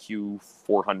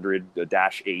Q400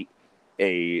 -8,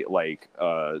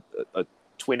 a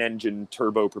twin engine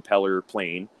turbo propeller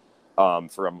plane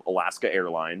from Alaska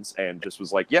Airlines, and just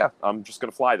was like, yeah, I'm just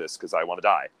gonna fly this because I want to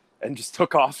die, and just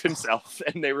took off himself.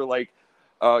 And they were like,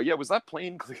 yeah, was that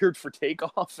plane cleared for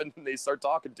takeoff? And then they start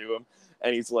talking to him,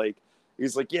 and he's like,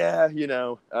 yeah,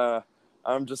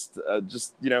 I'm just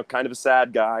kind of a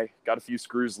sad guy. Got a few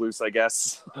screws loose, I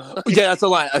guess. Yeah, that's a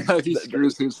line. I got a few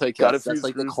screws loose, I guess. That's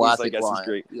like the classic line. Is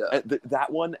great. Yeah.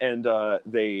 That one, and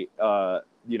they, to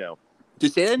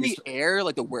say that in the air,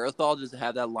 like the wherewithal just to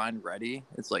have that line ready.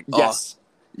 It's like, yes.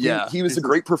 Yeah, he was a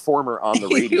great performer on the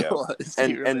radio,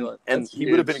 and he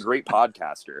would have been a great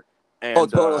podcaster.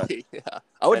 And, totally. Yeah,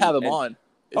 I would have him on.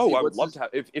 I would love to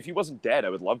have. If he wasn't dead, I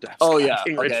would love to have.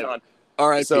 King Rich on. All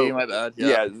right, my bad.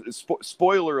 Yeah,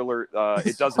 spoiler alert.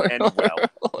 It doesn't end well,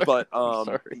 but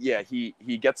yeah, he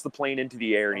gets the plane into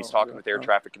the air, and he's talking with air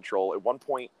traffic control. At one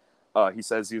point, he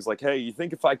was like, "Hey, you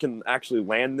think if I can actually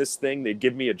land this thing, they'd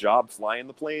give me a job flying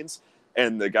the planes?"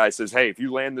 And the guy says, "Hey, if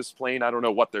you land this plane, I don't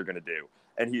know what they're gonna do."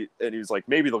 And he was like,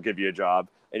 "Maybe they'll give you a job."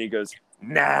 And he goes,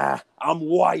 "Nah, I'm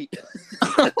white."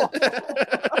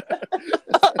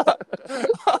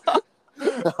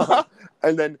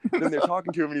 And then they're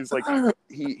talking to him, and he's like,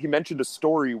 he mentioned a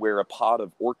story where a pod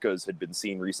of orcas had been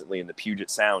seen recently in the Puget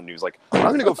Sound. And he was like, I'm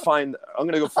gonna go find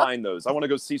those. I want to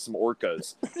go see some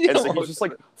orcas. And so he's just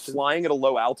like flying at a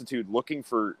low altitude, looking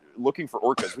for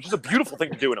orcas, which is a beautiful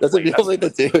thing to do in a plane. That's a beautiful thing to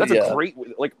do. That's a great,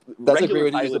 like, that's regular a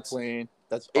great way to use a pilots. plane.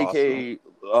 That's awesome. aka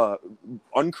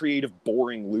uncreative,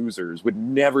 boring losers would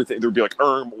never think. They'd be like,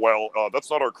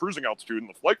 that's not our cruising altitude, and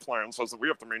the flight plan says that we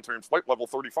have to maintain flight level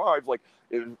 35. Like,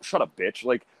 shut up, bitch.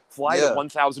 Like, fly to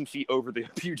 1,000 feet over the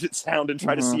Puget Sound and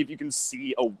try to see if you can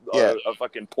see a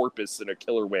fucking porpoise and a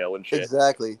killer whale and shit.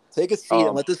 Exactly. Take a seat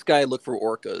and let this guy look for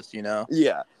orcas, you know?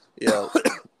 Yeah. Yeah.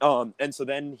 And so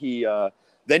then he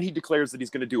declares that he's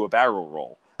going to do a barrel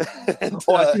roll. And,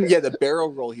 the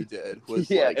barrel roll he did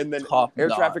was and then air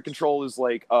traffic control is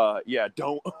like,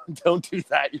 don't do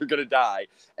that, you're gonna die.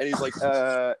 And he's like,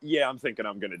 I'm thinking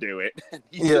I'm gonna do it. And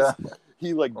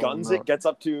he like guns it, gets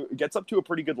up to a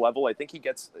pretty good level. I think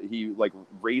he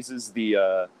raises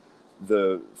the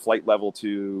flight level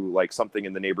to like something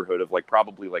in the neighborhood of like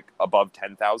probably like above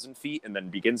 10,000 feet, and then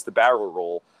begins the barrel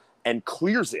roll and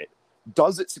clears it,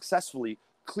 does it successfully,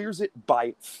 clears it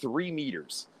by 3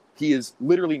 meters. He is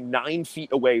literally 9 feet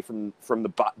away from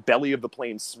the belly of the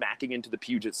plane, smacking into the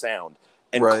Puget Sound,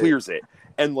 and clears it.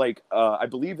 And like, I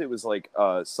believe it was like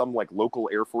some like local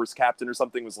Air Force captain or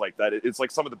something was like that. It's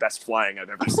like some of the best flying I've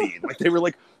ever seen. Like, they were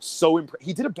like so impressed.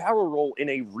 He did a barrel roll in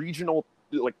a regional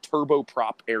like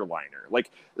turboprop airliner. Like,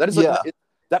 that is like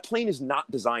that plane is not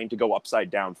designed to go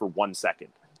upside down for 1 second.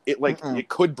 It it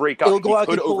could break up. It'll go out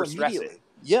could control overstress immediately. it.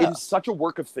 Yeah, It's such a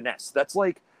work of finesse. That's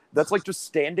like just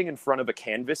standing in front of a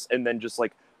canvas and then just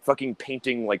like fucking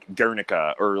painting like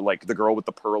Guernica or like the girl with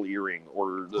the pearl earring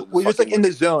or well, just like in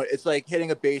the zone. It's like hitting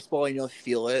a baseball and you don't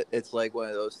feel it. It's like one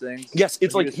of those things. Yes,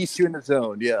 it's like he's in the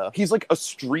zone. Yeah, he's like a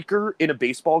streaker in a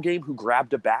baseball game who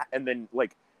grabbed a bat and then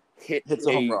like hits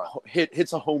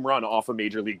a home run off a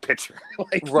major league pitcher.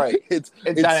 Like, it's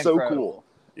so incredible. Cool.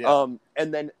 Yeah.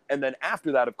 And then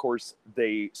after that, of course,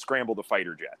 they scramble the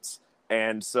fighter jets.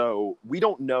 And so we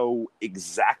don't know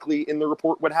exactly in the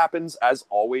report what happens, as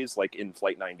always, like in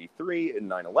Flight 93 and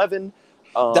 9/11.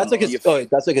 That's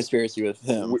a conspiracy with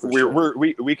him.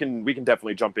 We can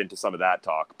definitely jump into some of that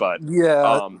talk, but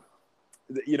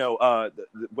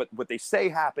what they say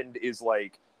happened is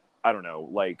like, I don't know,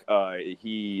 like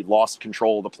he lost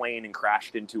control of the plane and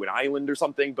crashed into an island or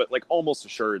something, but like almost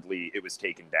assuredly it was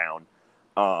taken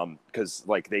down because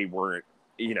like they weren't.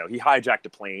 He hijacked a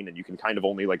plane, and you can kind of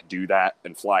only like do that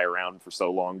and fly around for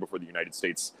so long before the United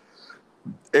States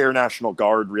Air National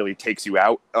Guard really takes you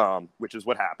out, which is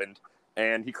what happened.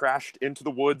 And he crashed into the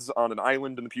woods on an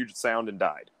island in the Puget Sound and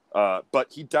died.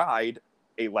 But he died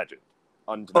a legend,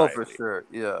 undeniably. Oh, for sure,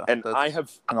 yeah. And I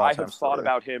have thought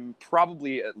about him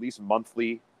probably at least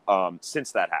monthly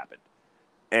since that happened.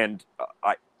 And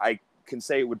I can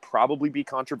say it would probably be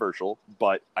controversial,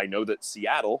 but I know that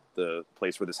Seattle, the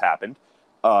place where this happened,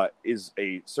 is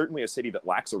certainly a city that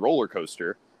lacks a roller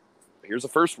coaster. Here's the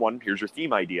first one. Here's your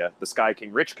theme idea: the Sky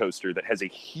King Rich coaster that has a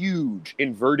huge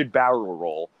inverted barrel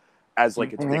roll as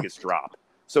like its biggest drop.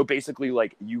 So basically,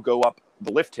 like, you go up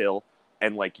the lift hill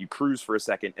and like you cruise for a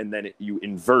second, and then you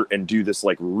invert and do this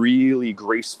like really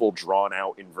graceful, drawn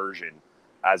out inversion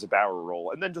as a barrel roll,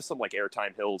 and then just some like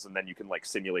airtime hills, and then you can like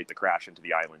simulate the crash into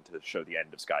the island to show the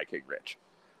end of Sky King Rich.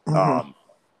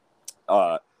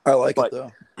 I like it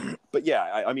though. But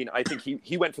yeah, I mean, I think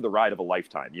he went for the ride of a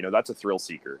lifetime. That's a thrill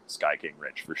seeker, Sky King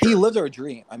Rich, for sure. He lived our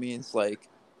dream. I mean, it's like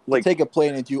take a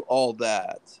plane and do all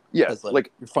that. Yeah,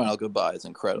 like your final goodbye is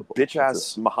incredible. Bitch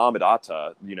ass Muhammad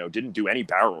Atta, didn't do any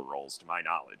barrel rolls to my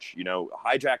knowledge.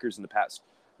 Hijackers in the past,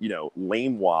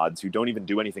 lame wads who don't even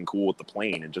do anything cool with the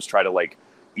plane and just try to like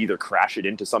either crash it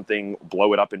into something,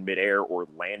 blow it up in midair, or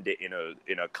land it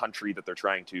in a country that they're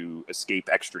trying to escape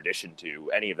extradition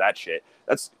to. Any of that shit.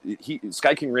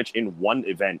 Sky King Rich in one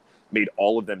event made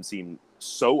all of them seem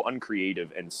so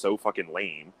uncreative and so fucking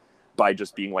lame by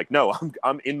just being like, no,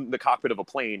 I'm in the cockpit of a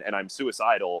plane and I'm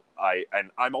suicidal.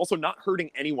 I'm also not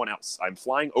hurting anyone else. I'm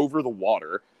flying over the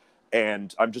water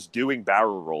and I'm just doing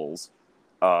barrel rolls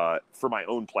for my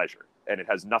own pleasure. And it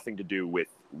has nothing to do with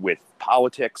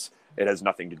politics. It has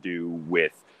nothing to do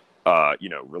with,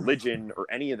 religion or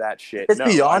any of that shit. It's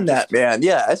beyond that, man.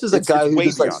 Yeah, this is a guy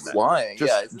who's just like flying.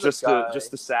 Just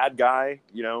a sad guy,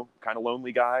 kind of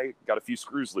lonely guy. Got a few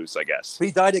screws loose, I guess. But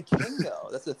he died a king, though.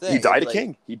 That's the thing. He died a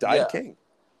king. He died a king.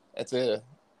 It's a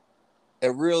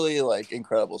really like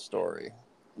incredible story.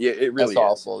 Yeah, it really is. It's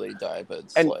awful that he died, but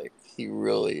it's like he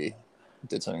really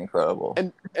did something incredible.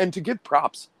 And to give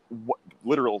props,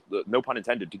 literal, no pun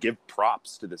intended, to give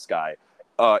props to this guy.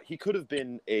 He could have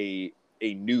been a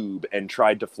noob and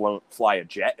tried to fly a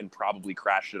jet and probably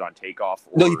crashed it on takeoff.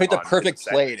 No, he picked a perfect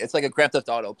plane. It's like a Grand Theft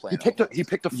Auto plane. He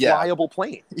picked a flyable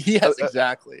plane. Yes,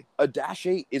 exactly. A Dash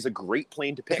 8 is a great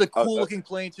plane to pick. It's a cool looking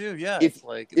plane too. Yeah.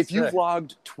 If you've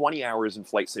logged 20 hours in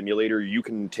Flight Simulator, you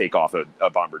can take off a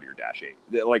Bombardier Dash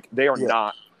 8. Like, they are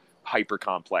not hyper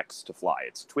complex to fly.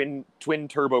 It's twin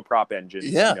turboprop engines.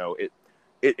 Yeah. You know,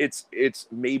 it's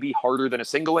maybe harder than a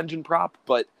single engine prop,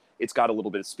 but it's got a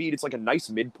little bit of speed. It's like a nice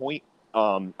midpoint.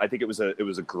 I think it was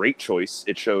a great choice.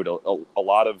 It showed a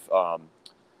lot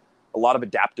of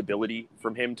adaptability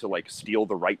from him to like steal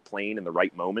the right plane in the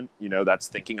right moment. You know, that's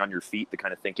thinking on your feet, the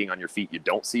kind of thinking on your feet you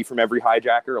don't see from every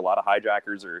hijacker. A lot of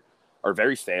hijackers are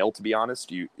very fail, to be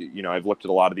honest. You know, I've looked at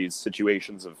a lot of these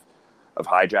situations of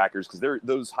hijackers, because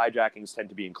those hijackings tend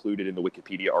to be included in the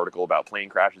Wikipedia article about plane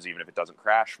crashes, even if it doesn't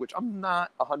crash, which I'm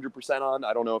not 100% on.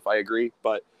 I don't know if I agree,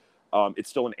 but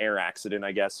it's still an air accident,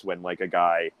 I guess, when like a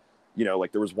guy, you know,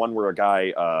 like there was one where a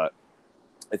guy,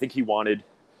 I think he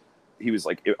was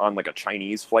like on like a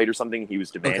Chinese flight or something. He was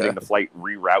demanding the flight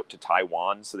reroute to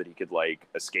Taiwan so that he could like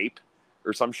escape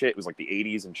or some shit. It was like the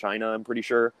 80s in China, I'm pretty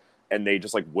sure. And they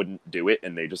just like wouldn't do it,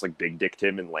 and they just like big dicked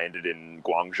him and landed in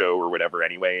Guangzhou or whatever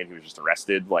anyway, and he was just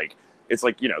arrested. Like, it's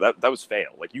like, you know, that was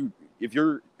fail. Like, if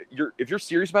you're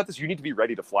serious about this, you need to be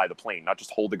ready to fly the plane, not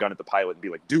just hold the gun at the pilot and be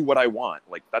like, do what I want.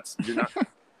 Like, you're not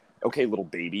okay, little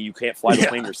baby, you can't fly the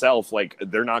plane yourself. Like,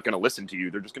 they're not going to listen to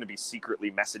you. They're just going to be secretly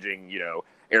messaging, you know,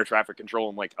 air traffic control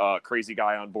and like, crazy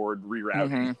guy on board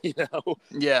rerouting, you know?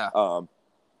 Yeah.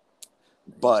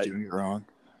 But doing it wrong.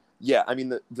 Yeah, I mean,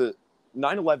 the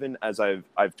 9/11, as I've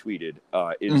tweeted,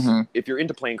 is if you're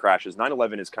into plane crashes,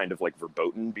 9/11 is kind of like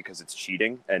verboten because it's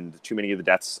cheating, and too many of the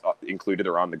deaths included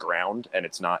are on the ground, and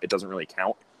it doesn't really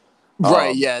count.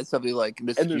 Right, yeah, it's something like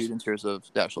miscued in terms of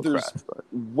the actual crash. But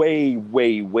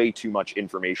way too much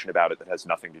information about it that has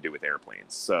nothing to do with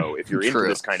airplanes. So if you're into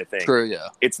this kind of thing,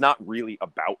 it's not really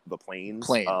about the planes.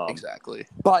 Exactly.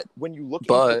 But when you look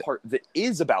into the part that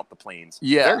is about the planes,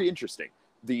 very interesting.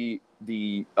 The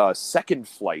second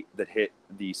flight that hit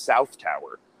the South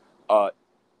Tower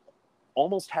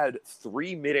almost had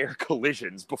 3 midair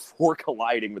collisions before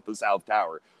colliding with the South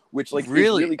Tower, which like is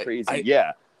really crazy.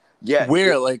 Yeah.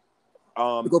 Where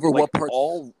over what parts?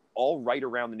 All right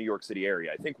around the New York City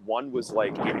area. I think one was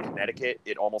like in Connecticut.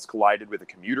 It almost collided with a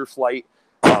commuter flight.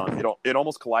 It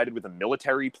almost collided with a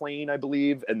military plane, I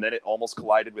believe, and then it almost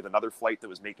collided with another flight that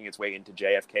was making its way into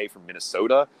JFK from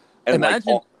Minnesota. And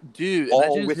imagine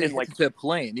within like a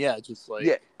plane, just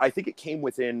like I think it came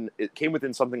within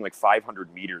something like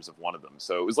 500 meters of one of them.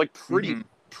 So it was like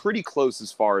pretty close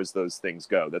as far as those things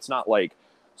go. That's not like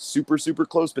super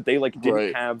close, but they like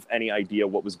didn't have any idea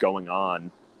what was going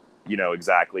on, you know,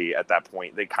 exactly at that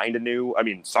point. They kind of knew. I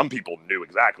mean, some people knew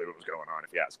exactly what was going on,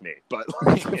 if you ask me. But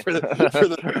like, for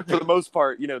the most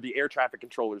part, you know, the air traffic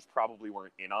controllers probably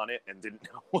weren't in on it and didn't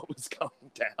know what was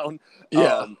going down.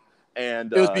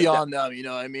 And it was beyond them, you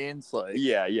know what I mean? It's like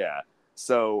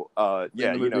So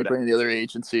you know, bring the other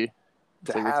agency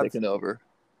to have taken over.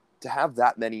 To have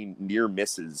that many near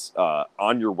misses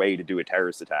on your way to do a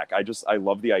terrorist attack, I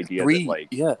love the idea that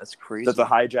like that's crazy that the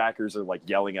hijackers are like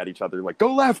yelling at each other like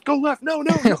go left, no, left.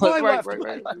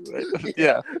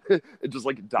 Yeah, and just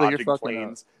like dodging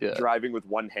planes, driving with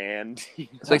one hand.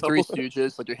 It's like Three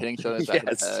Stooges, like you're hitting each other in the back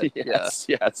of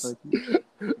the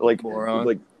head.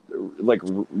 Like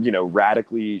you know,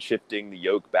 radically shifting the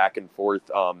yoke back and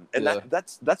forth. And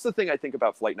that's the thing I think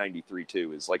about Flight 93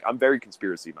 too, is like I'm very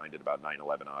conspiracy minded about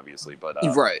 9/11, obviously, but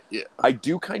I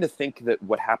do kind of think that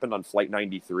what happened on Flight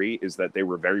 93 is that they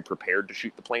were very prepared to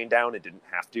shoot the plane down. It didn't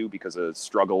have to, because a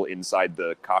struggle inside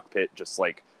the cockpit just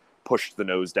like pushed the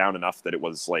nose down enough that it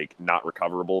was like not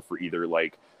recoverable for either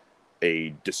like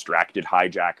a distracted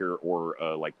hijacker or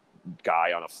a like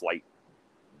guy on a flight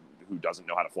who doesn't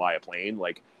know how to fly a plane.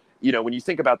 Like, you know, when you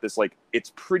think about this, like,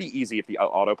 it's pretty easy if the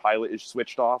autopilot is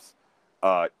switched off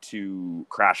to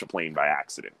crash a plane by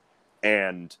accident.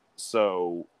 And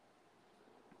so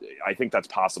I think that's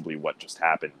possibly what just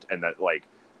happened. And that, like,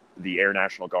 the Air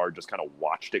National Guard just kind of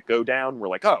watched it go down. We're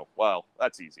like, oh, well,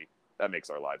 that's easy. That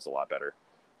makes our lives a lot better.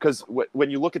 Because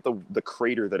when you look at the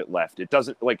crater that it left, it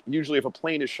doesn't, like, usually if a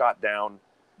plane is shot down,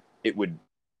 it would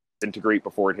integrate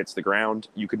before it hits the ground.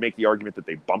 You could make the argument that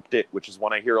they bumped it, which is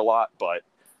one I hear a lot, but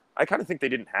I kind of think they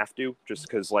didn't have to, just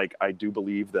because like I do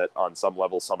believe that on some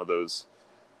level some of those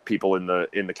people in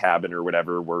the cabin or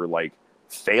whatever were like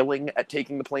failing at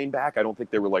taking the plane back. I don't think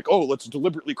they were like, oh, let's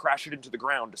deliberately crash it into the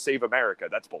ground to save America.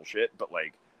 That's bullshit. But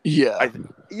like,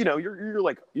 you know,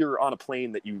 you're on a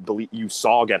plane that you believe you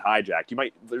saw get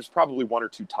hijacked. There's probably one or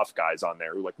two tough guys on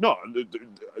there who are like, no,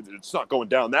 it's not going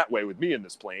down that way with me in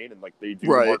this plane. And like they do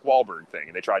the Mark Wahlberg thing,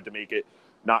 and they tried to make it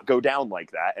not go down like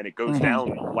that, and it goes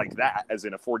down like that, as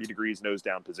in a 40 degrees nose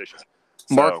down position.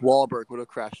 So, Mark Wahlberg would have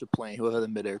crashed the plane. He would have had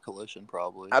a midair collision,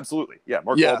 probably. Absolutely, yeah.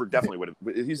 Mark Wahlberg definitely would have.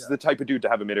 He's the type of dude to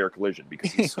have a midair collision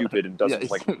because he's stupid and doesn't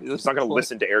he's not going to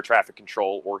listen to air traffic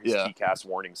control or his TCAS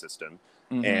warning system,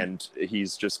 and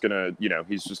he's just gonna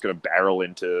barrel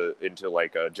into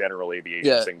like a general aviation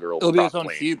Yeah, single it'll be his prop own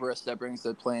plane. hubris that brings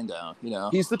the plane down.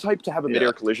 He's the type to have a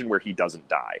midair collision where he doesn't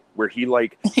die, where he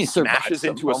like smashes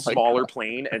into a smaller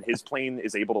plane, and his plane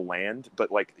is able to land,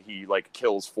 but like he like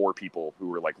kills 4 people who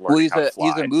were like learning how to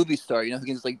fly. He's a movie star, he can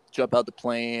just like jump out the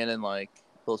plane and like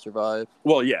he'll survive.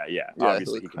 Well, yeah.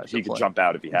 Obviously, he could jump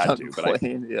out if he had to, but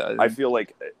I feel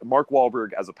like Mark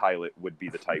Wahlberg as a pilot would be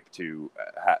the type to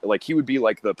like he would be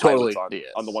like the pilots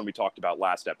on the one we talked about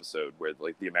last episode, where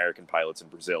like the American pilots in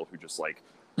Brazil who just like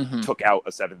took out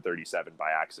a 737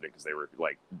 by accident because they were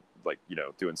like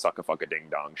doing sucka fucka ding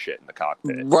dong shit in the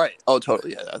cockpit. Right. Oh,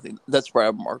 totally. Yeah, I think that's right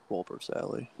up Mark Wahlberg's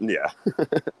alley. Yeah,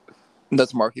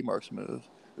 that's Marky Mark's move.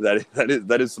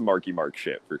 That is some Marky Mark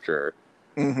shit for sure.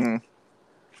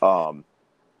 But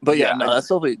that's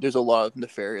totally. There's a lot of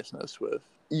nefariousness with.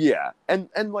 Yeah, and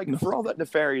like for all that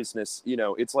nefariousness,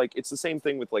 it's like it's the same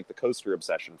thing with like the coaster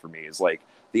obsession for me. Is like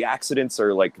the accidents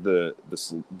are like they're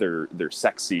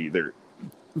sexy, they're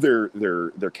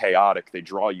chaotic, they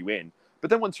draw you in. But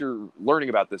then once you're learning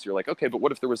about this, you're like, okay, but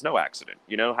what if there was no accident?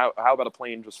 How about a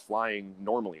plane just flying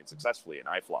normally and successfully, and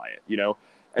I fly it?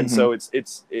 And so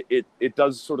it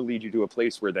does sort of lead you to a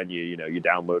place where then you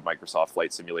download Microsoft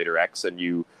Flight Simulator X and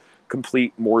you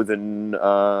complete more than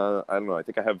I don't know. I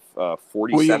think I have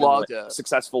 47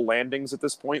 successful landings at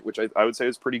this point, which I would say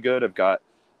is pretty good.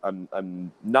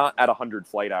 I'm not at 100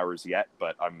 flight hours yet,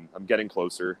 but I'm getting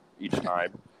closer each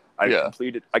time.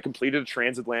 I completed a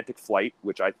transatlantic flight,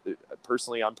 which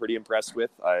I'm pretty impressed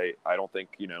with. I don't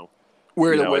think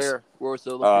where was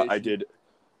the location?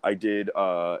 I did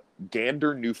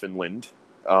Gander, Newfoundland,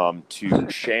 to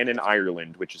Shannon,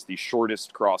 Ireland, which is the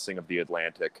shortest crossing of the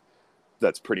Atlantic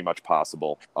that's pretty much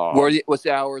possible. What's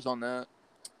the hours on that?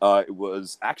 It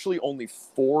was actually only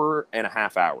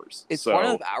 4.5 hours. It's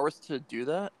 4.5 hours to do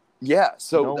that? Yeah.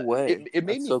 So no way. It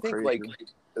made me think crazy. Like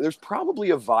there's probably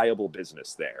a viable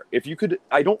business there. If you could,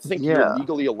 I don't think you're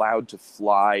legally allowed to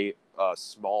fly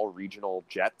small regional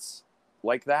jets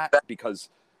like that because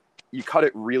you cut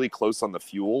it really close on the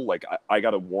fuel. Like I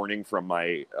got a warning from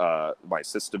my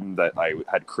system that I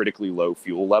had critically low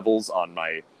fuel levels on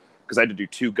my, because I had to do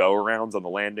 2 go-arounds on the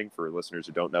landing. For listeners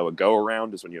who don't know, a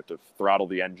go-around is when you have to throttle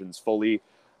the engines fully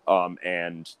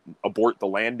and abort the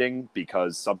landing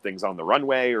because something's on the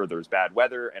runway or there's bad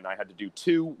weather. And I had to do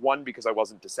 2, one because I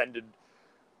wasn't descended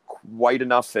quite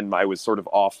enough and I was sort of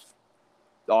off,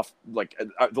 like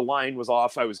the line was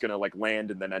off. I was going to like land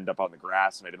and then end up on the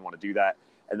grass and I didn't want to do that.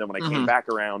 And then when I came back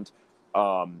around,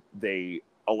 they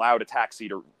allowed a taxi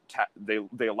to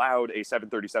they allowed a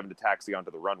 737 to taxi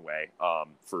onto the runway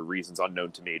for reasons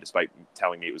unknown to me, despite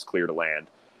telling me it was clear to land.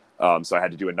 So I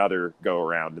had to do another go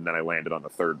around, and then I landed on the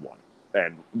 3rd one,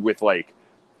 and with like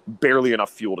barely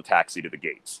enough fuel to taxi to the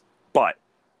gates. But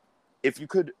if you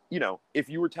could, if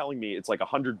you were telling me it's like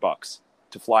 $100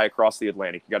 to fly across the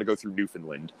Atlantic, you got to go through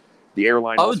Newfoundland. The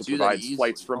airline also provides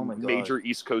flights from major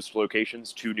East Coast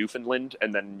locations to Newfoundland,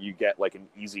 and then you get like an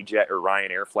EasyJet or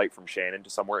Ryanair flight from Shannon to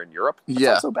somewhere in Europe. That's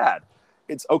not so bad.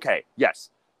 It's okay. Yes,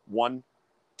 1,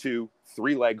 2,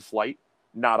 3 leg flight,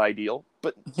 not ideal.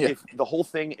 But if the whole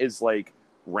thing is like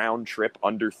round trip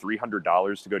under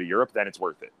 $300 to go to Europe, then it's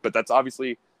worth it. But that's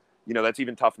obviously, that's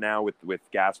even tough now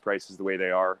with gas prices the way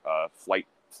they are. Flight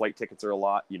tickets are a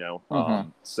lot,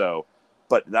 so.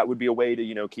 But that would be a way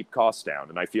to, keep costs down.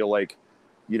 And I feel like,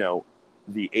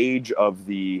 the age of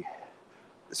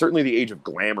certainly the age of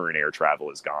glamour in air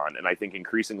travel is gone. And I think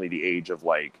increasingly the age of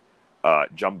like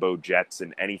jumbo jets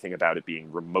and anything about it being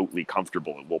remotely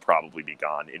comfortable will probably be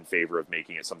gone in favor of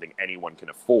making it something anyone can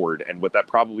afford. And what that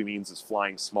probably means is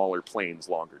flying smaller planes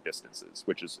longer distances,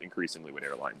 which is increasingly what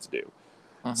airlines do.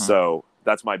 So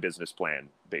that's my business plan,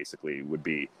 basically, would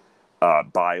be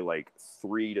buy like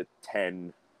 3 to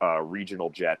 10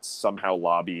 regional jets, somehow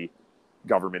lobby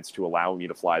governments to allow me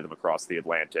to fly them across the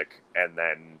Atlantic, and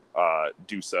then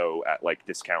do so at like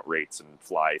discount rates and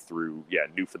fly through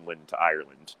Newfoundland to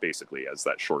Ireland, basically, as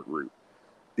that short route.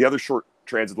 The other short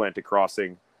transatlantic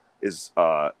crossing is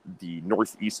the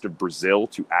northeast of Brazil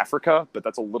to Africa, but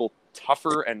that's a little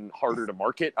tougher and harder to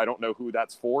market. I don't know who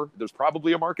that's for. There's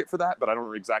probably a market for that, but I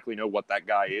don't exactly know what that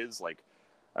guy is. Like,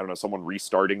 I don't know, someone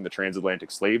restarting the transatlantic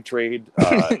slave trade.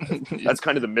 That's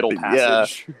kind of the middle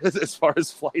passage as far as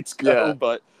flights go.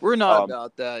 But we're not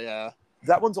about that.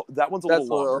 That one's a little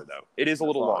longer though. It is a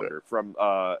little longer. From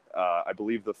I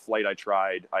believe the flight I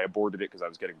tried, I aborted it because I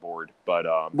was getting bored. But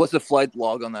what's the flight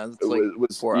log on that? It's like it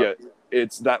was 4 hours.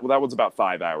 It's that one's about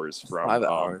 5 hours from 5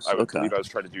 hours. I believe I was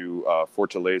trying to do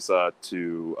Fortaleza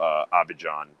to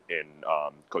Abidjan in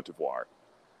Cote d'Ivoire.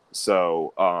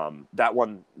 So that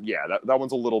one, yeah, that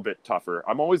one's a little bit tougher.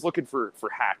 I'm always looking for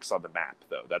hacks on the map,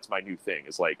 though. That's my new thing.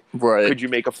 Is like, Right. could you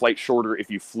make a flight shorter if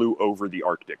you flew over the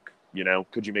Arctic? You know,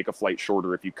 could you make a flight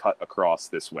shorter if you cut across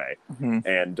this way? Mm-hmm.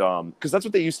 And because that's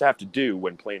what they used to have to do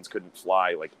when planes couldn't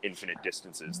fly like infinite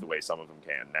distances the way some of them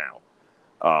can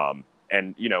now.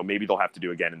 And you know, maybe they'll have to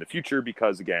do again in the future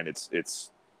because again,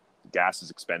 it's gas is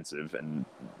expensive and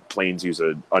planes use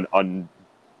an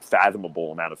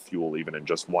unfathomable amount of fuel even in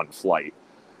just one flight,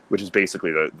 which is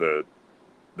basically the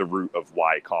root of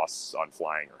why costs on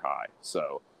flying are high.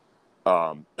 So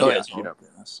you know,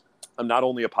 I'm not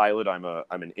only a pilot, I'm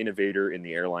an innovator in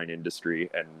the airline industry,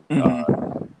 and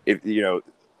if you know,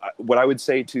 what I would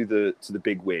say to the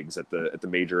big wigs at the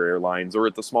major airlines or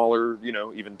at the smaller, you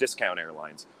know, even discount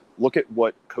airlines, look at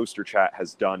what Coaster Chat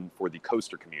has done for the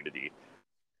coaster community.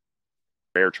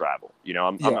 Air travel, you know,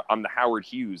 I'm the Howard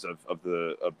Hughes of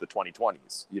the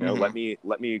 2020s. You know, let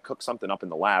me cook something up in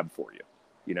the lab for you.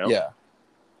 You know,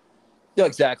 yeah,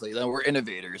 exactly. Then we're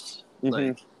innovators.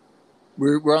 Like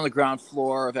we're on the ground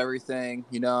floor of everything.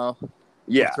 You know,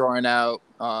 we're throwing out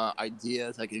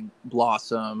ideas that can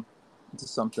blossom into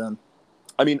something.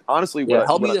 I mean, honestly,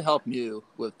 help you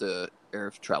with the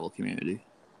air travel community.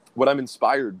 What I'm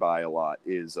inspired by a lot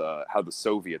is how the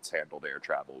Soviets handled air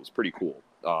travel. It was pretty cool.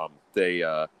 They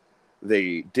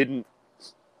didn't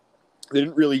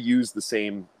really use the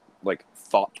same like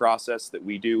thought process that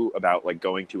we do about like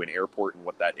going to an airport and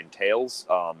what that entails.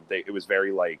 It was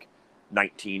very like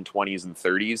 1920s and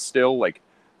 30s still. Like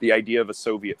the idea of a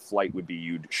Soviet flight would be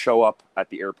you'd show up at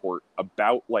the airport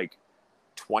about like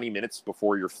 20 minutes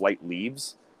before your flight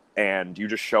leaves, and you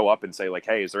just show up and say like,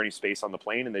 hey, is there any space on the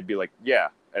plane? And they'd be like, yeah.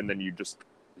 And then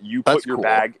you put your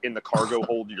bag in the cargo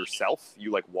hold yourself.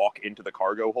 You like walk into the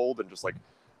cargo hold and just like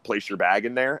place your bag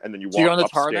in there, and then you walk you're on the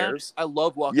upstairs. Tarmac? I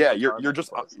love walking. Yeah, you're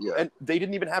just and they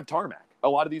didn't even have tarmac. A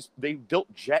lot of these, they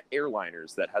built jet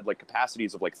airliners that had like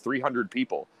capacities of like 300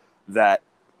 people that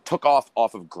took off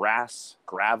of grass,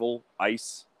 gravel,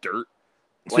 ice, dirt.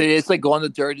 So it's like going to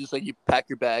the dirt, just like you pack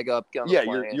your bag up. Get on the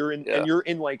plane. And you're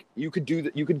in like you could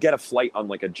get a flight on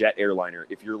like a jet airliner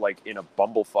if you're like in a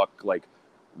bumblefuck like,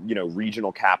 you know,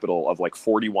 regional capital of like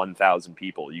 41,000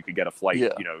 people. You could get a flight,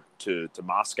 you know, to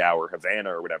Moscow or Havana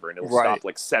or whatever, and it'll stop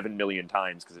like 7 million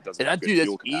times because it doesn't have good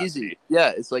fuel capacity. Easy.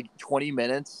 Yeah, it's like 20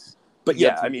 minutes. But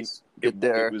yeah, I mean, it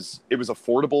was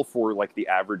affordable for like the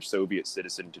average Soviet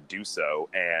citizen to do so,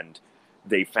 and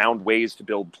they found ways to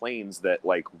build planes that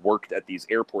like worked at these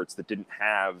airports that didn't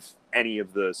have any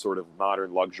of the sort of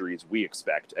modern luxuries we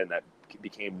expect, and that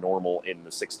became normal in the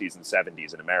 60s and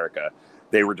 70s in America.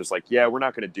 They were just like, yeah, we're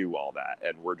not going to do all that,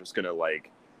 and we're just going to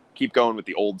like keep going with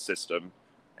the old system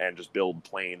and just build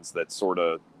planes that sort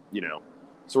of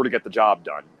get the job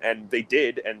done. And they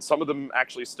did, and some of them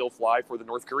actually still fly for the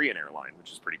North Korean airline,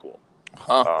 which is pretty cool.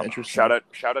 Interesting.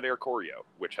 Shout out Air Koryo,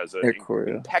 which has an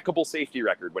impeccable safety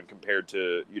record when compared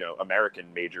to, you know, American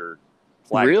major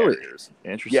flag carriers.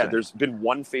 Interesting. Yeah, there's been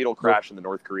one fatal crash in the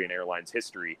North Korean airlines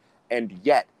history, and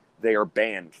yet they are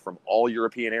banned from all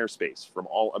European airspace, from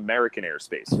all American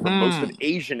airspace, from most of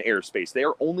Asian airspace. They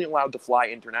are only allowed to fly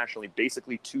internationally,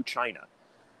 basically to China,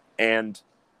 and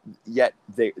yet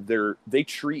they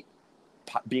treat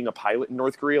being a pilot in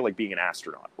North Korea like being an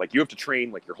astronaut. Like you have to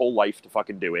train like your whole life to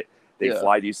fucking do it. They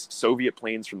fly these Soviet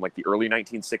planes from like the early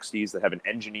 1960s that have an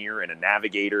engineer and a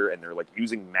navigator, and they're like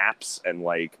using maps and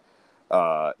like,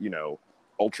 you know,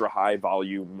 ultra high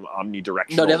volume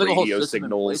omnidirectional radio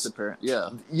signals.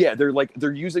 Yeah,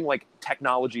 they're using like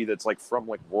technology that's like from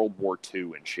like World War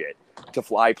II and shit to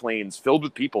fly planes filled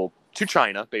with people to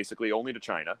China, basically only to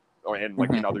China, and like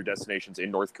in other destinations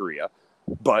in North Korea.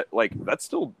 But like that's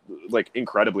still like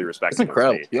incredibly respectable. It's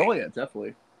incredible. Oh yeah,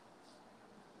 definitely.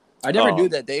 I never knew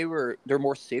that they're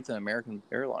more safe than American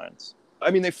airlines.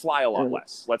 I mean, they fly a lot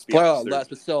less. Let's be honest. Less,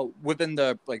 but still within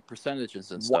the like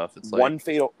percentages and stuff. It's like one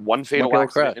fatal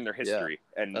accident in their history,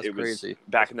 and it was crazy.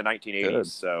 Back in the 1980s. Good.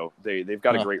 So they've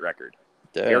got a great record.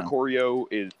 Damn. Air Koryo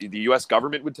is the U.S.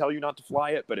 government would tell you not to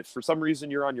fly it, but if for some reason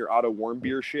you're on your Otto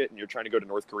Warmbier shit and you're trying to go to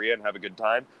North Korea and have a good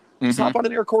time, just hop on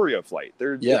an Air Koryo flight.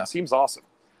 It seems awesome.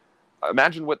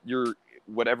 Imagine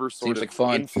whatever sort of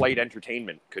in-flight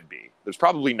entertainment could be. There's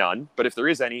probably none, but if there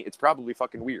is any, it's probably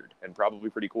fucking weird and probably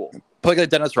pretty cool. Like a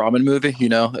Dennis Rodman movie, you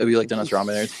know? It'd be like Dennis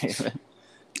Rodman entertainment.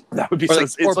 That would be Or so. like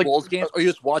It's like Bulls games, or you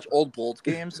just watch old Bulls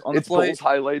games on the it's flight. Bulls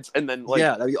highlights, and then like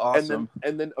Yeah, that'd be awesome.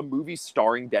 and then a movie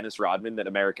starring Dennis Rodman that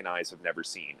American eyes have never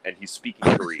seen, and he's speaking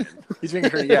Korean. He's speaking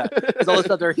Korean, yeah, because all the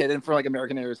stuff they're hidden for like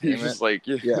American entertainment. He's just like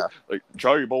yeah, like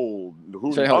Chaibol, yeah.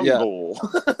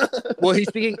 Hunangol. Well, he's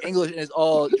speaking English, and it's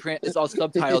all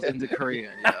subtitles into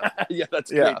Korean. Yeah, Yeah,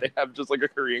 that's Yeah. great. They have just like a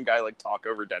Korean guy like talk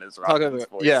over Dennis talk Rodman's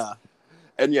over. voice. Yeah,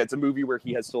 And yeah, it's a movie where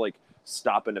he has to like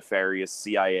stop a nefarious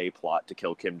CIA plot to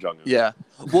kill Kim Jong Un. yeah.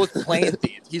 Well, it's plane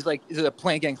themed. He's like, is it a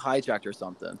plane getting hijacked or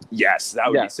something? Yes, that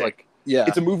would be sick. Like, yeah,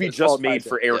 It's a movie It's all just made hijacked,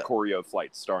 for air yeah. choreo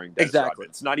flights starring Dennis Exactly. Rodman.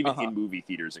 It's not even Uh-huh. in movie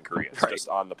theaters in Korea. It's Right. just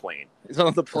on the plane. It's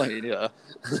on the plane. Yeah.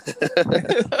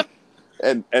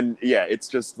 and yeah, it's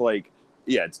just like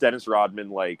it's Dennis Rodman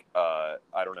like I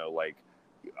don't know, like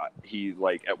he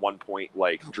like at one point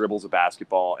like dribbles a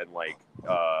basketball and like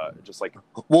just like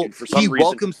Well, for some he reason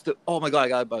welcomes the. Oh my god, I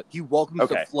got it. But he welcomes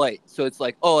Okay. the flight, so it's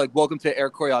like, oh, like welcome to Air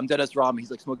Korea. I'm Dennis Rodman.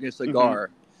 He's like smoking a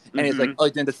cigar, and he's like, oh,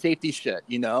 then the safety shit,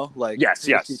 you know, like Yes.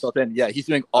 seatbelt in. Yeah, he's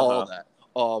doing all Uh-huh. that.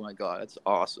 Oh my god, that's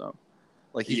awesome.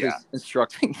 Like he's Yeah. just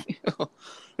instructing you,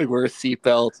 like wear a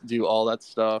seatbelt, do all that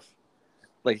stuff.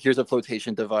 Like here's a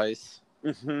flotation device,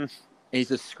 Mm-hmm. and he's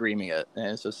just screaming it, and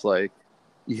it's just like,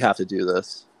 you have to do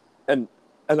this. And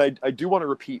I do want to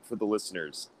repeat for the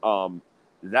listeners,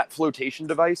 that flotation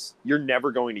device, you're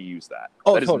never going to use that.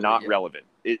 Oh, that is totally, not yeah. relevant.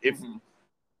 If Mhm.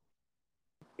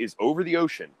 is over the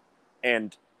ocean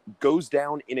and goes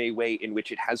down in a way in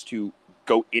which it has to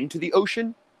go into the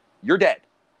ocean, you're dead.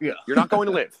 Yeah. You're not going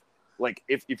to live. Like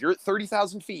if you're at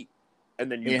 30,000 feet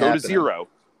and then you Ain't go happening. to zero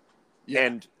Yeah.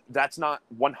 and that's not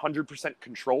 100%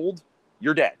 controlled,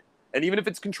 you're dead. And even if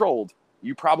it's controlled,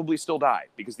 you probably still die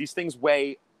because these things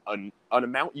weigh an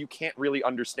amount you can't really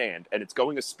understand, and it's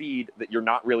going a speed that you're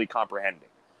not really comprehending.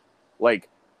 Like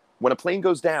when a plane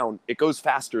goes down, it goes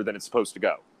faster than it's supposed to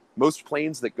go. Most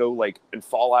planes that go like and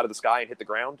fall out of the sky and hit the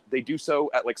ground, they do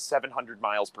so at like 700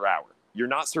 miles per hour. You're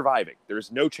not surviving.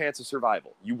 There's no chance of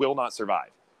survival. You will not survive.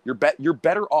 You're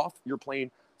better off your plane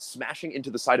smashing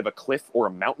into the side of a cliff or a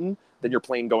mountain than your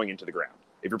plane going into the ground.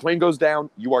 If your plane goes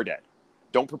down, you are dead.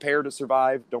 Don't prepare to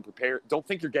survive. Don't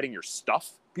think you're getting your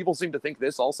stuff. People seem to think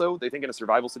this also. They think in a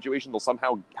survival situation, they'll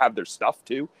somehow have their stuff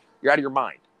too. You're out of your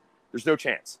mind. There's no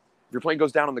chance. If your plane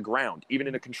goes down on the ground, even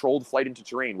in a controlled flight into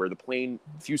terrain where the plane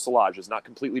fuselage is not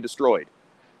completely destroyed,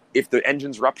 if the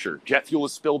engines rupture, jet fuel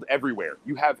is spilled everywhere,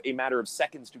 you have a matter of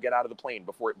seconds to get out of the plane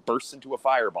before it bursts into a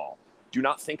fireball. Do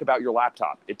not think about your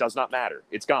laptop. It does not matter.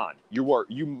 It's gone. You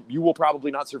will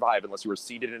probably not survive unless you are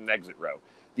seated in an exit row.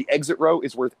 The exit row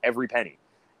is worth every penny.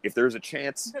 If there's a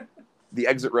chance, the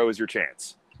exit row is your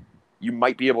chance. You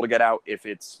might be able to get out if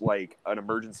it's like an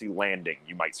emergency landing.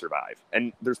 You might survive.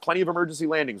 And there's plenty of emergency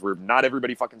landings where not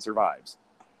everybody fucking survives.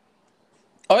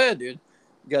 Oh yeah, dude.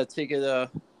 You gotta take it.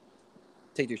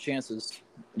 Take your chances.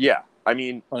 Yeah, I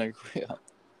mean,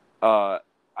 Yeah.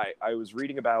 I was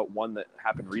reading about one that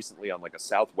happened recently on like a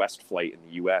Southwest flight in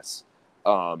the U.S.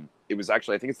 It was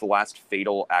actually, I think it's the last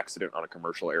fatal accident on a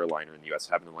commercial airliner in the U.S.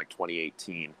 It happened in like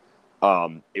 2018.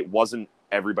 It wasn't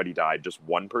everybody died, just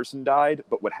one person died.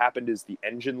 But what happened is the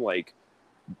engine like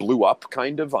blew up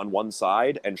kind of on one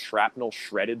side and shrapnel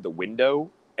shredded the window,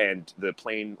 and the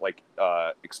plane like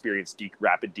experienced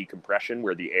rapid decompression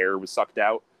where the air was sucked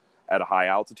out at a high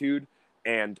altitude,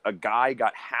 and a guy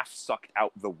got half sucked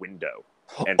out the window.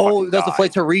 And oh, that's the died.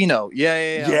 flight to Reno.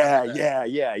 Yeah.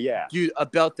 Dude,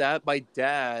 about that, my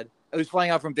dad, I was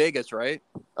flying out from Vegas, right?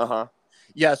 Uh-huh.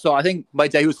 Yeah, so I think my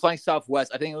dad, he was flying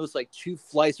Southwest. I think it was like 2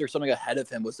 flights or something ahead of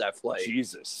him was that flight.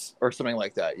 Jesus. Or something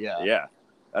like that, yeah. Yeah.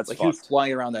 That's like fucked. he was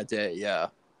flying around that day, yeah.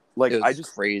 Like, I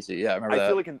just crazy. Yeah, I remember that. I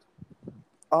feel like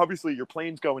obviously your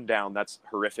plane's going down. That's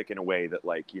horrific in a way that,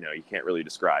 like, you know, you can't really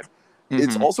describe. Mm-hmm.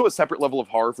 It's also a separate level of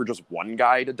horror for just one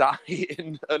guy to die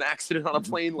in an accident on a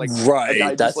plane. Like, right, a guy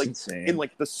that's just, like, insane. in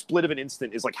like the split of an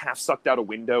instant is like half sucked out a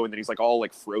window, and then he's like all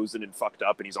like frozen and fucked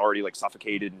up, and he's already like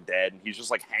suffocated and dead, and he's just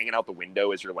like hanging out the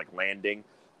window as you're like landing.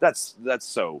 That's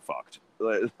so fucked.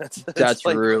 That's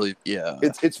like, really, yeah.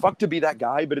 It's fucked to be that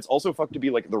guy, but it's also fucked to be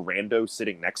like the rando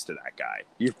sitting next to that guy.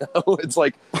 You know, it's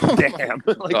like, damn,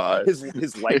 like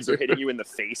his legs are hitting you in the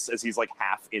face as he's like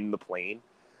half in the plane.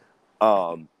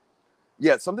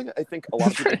 Yeah, something I think a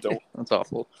lot of people don't. That's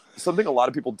awful. Something a lot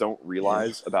of people don't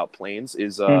realize about planes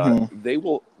is they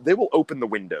will open the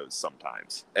windows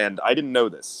sometimes, and I didn't know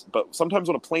this, but sometimes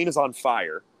when a plane is on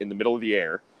fire in the middle of the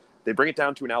air, they bring it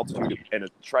down to an altitude and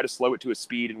try to slow it to a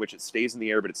speed in which it stays in the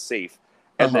air but it's safe,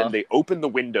 and then they open the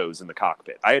windows in the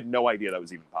cockpit. I had no idea that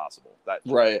was even possible.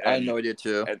 Right, I had no idea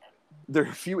too. there are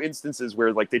a few instances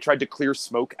where like they tried to clear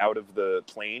smoke out of the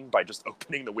plane by just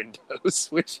opening the windows,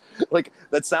 which like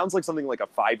that sounds like something like a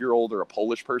 5-year-old or a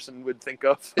Polish person would think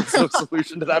of. It's no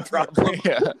solution to that problem.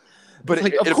 Yeah. But It's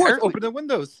like, it of course, apparently, open the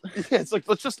windows. yeah, it's like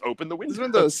let's just open the These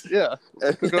windows. windows. Yeah.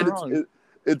 What's going And wrong?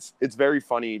 it's very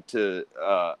funny to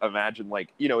imagine,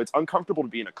 like, you know, it's uncomfortable to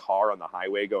be in a car on the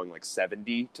highway going like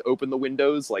 70 to open the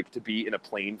windows, like to be in a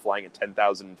plane flying at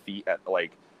 10,000 feet at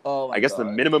like, Oh my I guess God.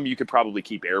 the minimum you could probably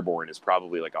keep airborne is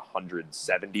probably like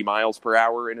 170 miles per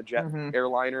hour in a jet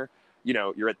airliner. You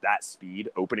know, you're at that speed,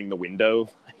 opening the window.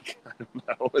 Like, I don't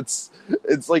know.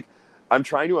 It's like, I'm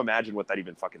trying to imagine what that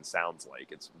even fucking sounds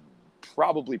like. It's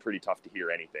probably pretty tough to hear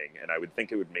anything, and I would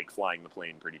think it would make flying the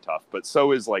plane pretty tough. But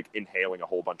so is like inhaling a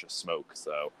whole bunch of smoke.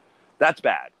 So that's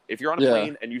bad. If you're on a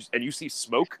plane and you see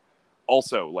smoke,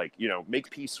 also, like, you know, make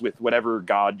peace with whatever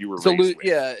god you were raised with.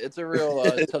 Yeah, it's a real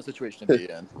tough situation to be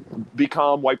in. Be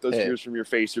calm, wipe those tears from your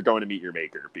face. You're going to meet your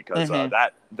maker, because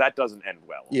that doesn't end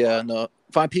well. Yeah, no.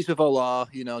 Find peace with Allah,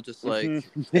 you know, just like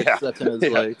accept him as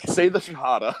like say the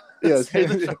shahada. Yeah, say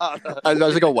the shahada. I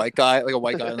was like a white guy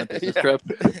on a business trip.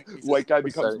 White guy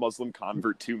becomes Muslim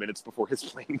convert 2 minutes before his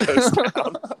plane goes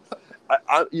down.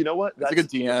 You know what? That's a good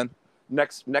DN.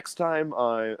 Next time,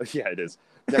 yeah, it is.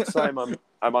 Next time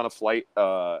I'm on a flight,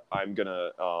 I'm gonna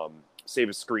save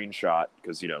a screenshot,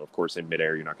 because, you know, of course, in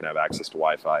midair you're not gonna have access to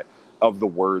Wi-Fi, of the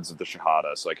words of the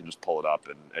shahada, so I can just pull it up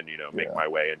and you know, make my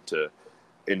way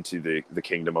into the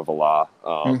kingdom of Allah.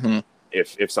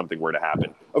 If something were to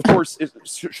happen, of course,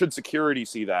 should security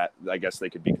see that, I guess they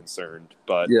could be concerned.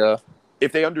 But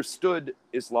if they understood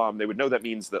Islam, they would know that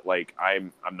means that, like,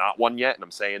 I'm not one yet, and I'm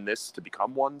saying this to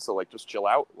become one. So, like, just chill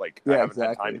out. Like, I haven't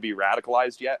had time to be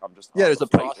radicalized yet. I'm just there's a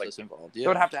process involved. That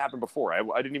would have to happen before.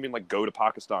 I didn't even like go to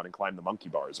Pakistan and climb the monkey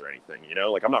bars or anything. You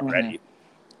know, like, I'm not ready.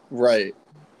 Right.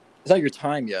 It's not your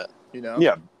time yet. You know.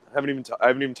 Yeah. I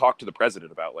haven't even talked to the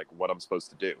president about like what I'm supposed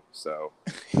to do. So,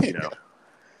 you know.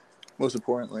 Most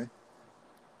importantly.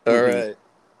 All right.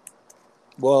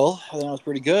 Well, I think that was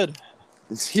pretty good.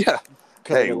 Yeah.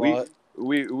 Hey, we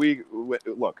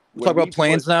look. We talk about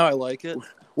planes now. I like it.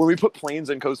 When we put planes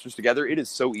and coasters together, it is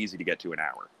so easy to get to an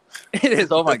hour. It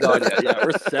is. Oh my God. Yeah.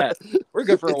 We're set. We're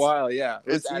good for a while. Yeah.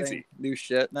 It's easy. New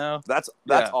shit now. That's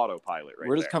autopilot,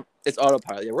 right? It's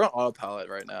autopilot. Yeah, we're on autopilot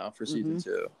right now for season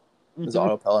 2. It's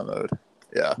autopilot mode.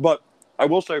 Yeah. But I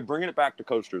will say, bringing it back to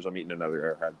coasters, I'm eating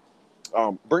another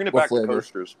Airhead. Bringing it back to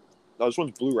coasters. Oh, this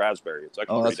one's blue raspberry. It's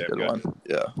actually pretty damn good. One.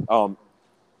 Yeah.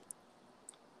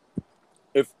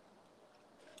 If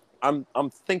I'm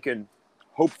thinking,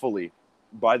 hopefully,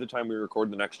 by the time we record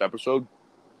the next episode,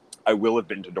 I will have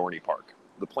been to Dorney Park.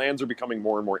 The plans are becoming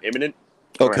more and more imminent.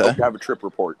 Okay. I hope to have a trip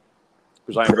report,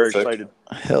 because I am very excited.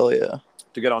 Hell yeah.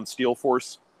 To get on Steel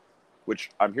Force,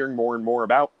 which I'm hearing more and more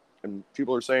about, and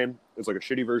people are saying it's like a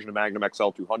shitty version of Magnum XL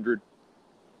 200.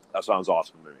 That sounds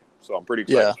awesome to me. So I'm pretty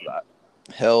excited for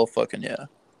that. Hell fucking yeah.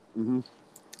 And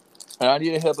I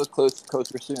need to hit up a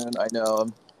coaster soon. I know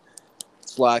I'm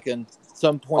slacking.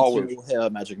 Some point soon we'll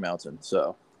hit Magic Mountain.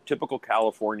 So typical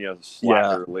California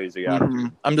slacker, lazy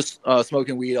attitude. I'm just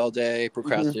smoking weed all day,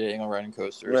 procrastinating on riding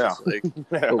coasters. Yeah. It's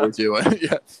like what we're doing.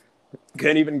 Yeah.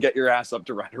 Can't even get your ass up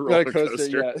to ride a roller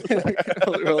coaster.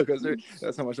 Roller coaster.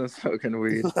 That's how much I'm smoking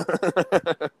weed.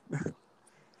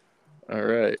 All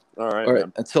right.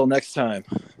 Man. Until next time.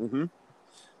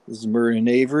 This is Murray and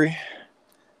Avery.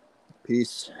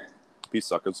 Peace. Peace,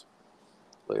 suckers.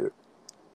 Later.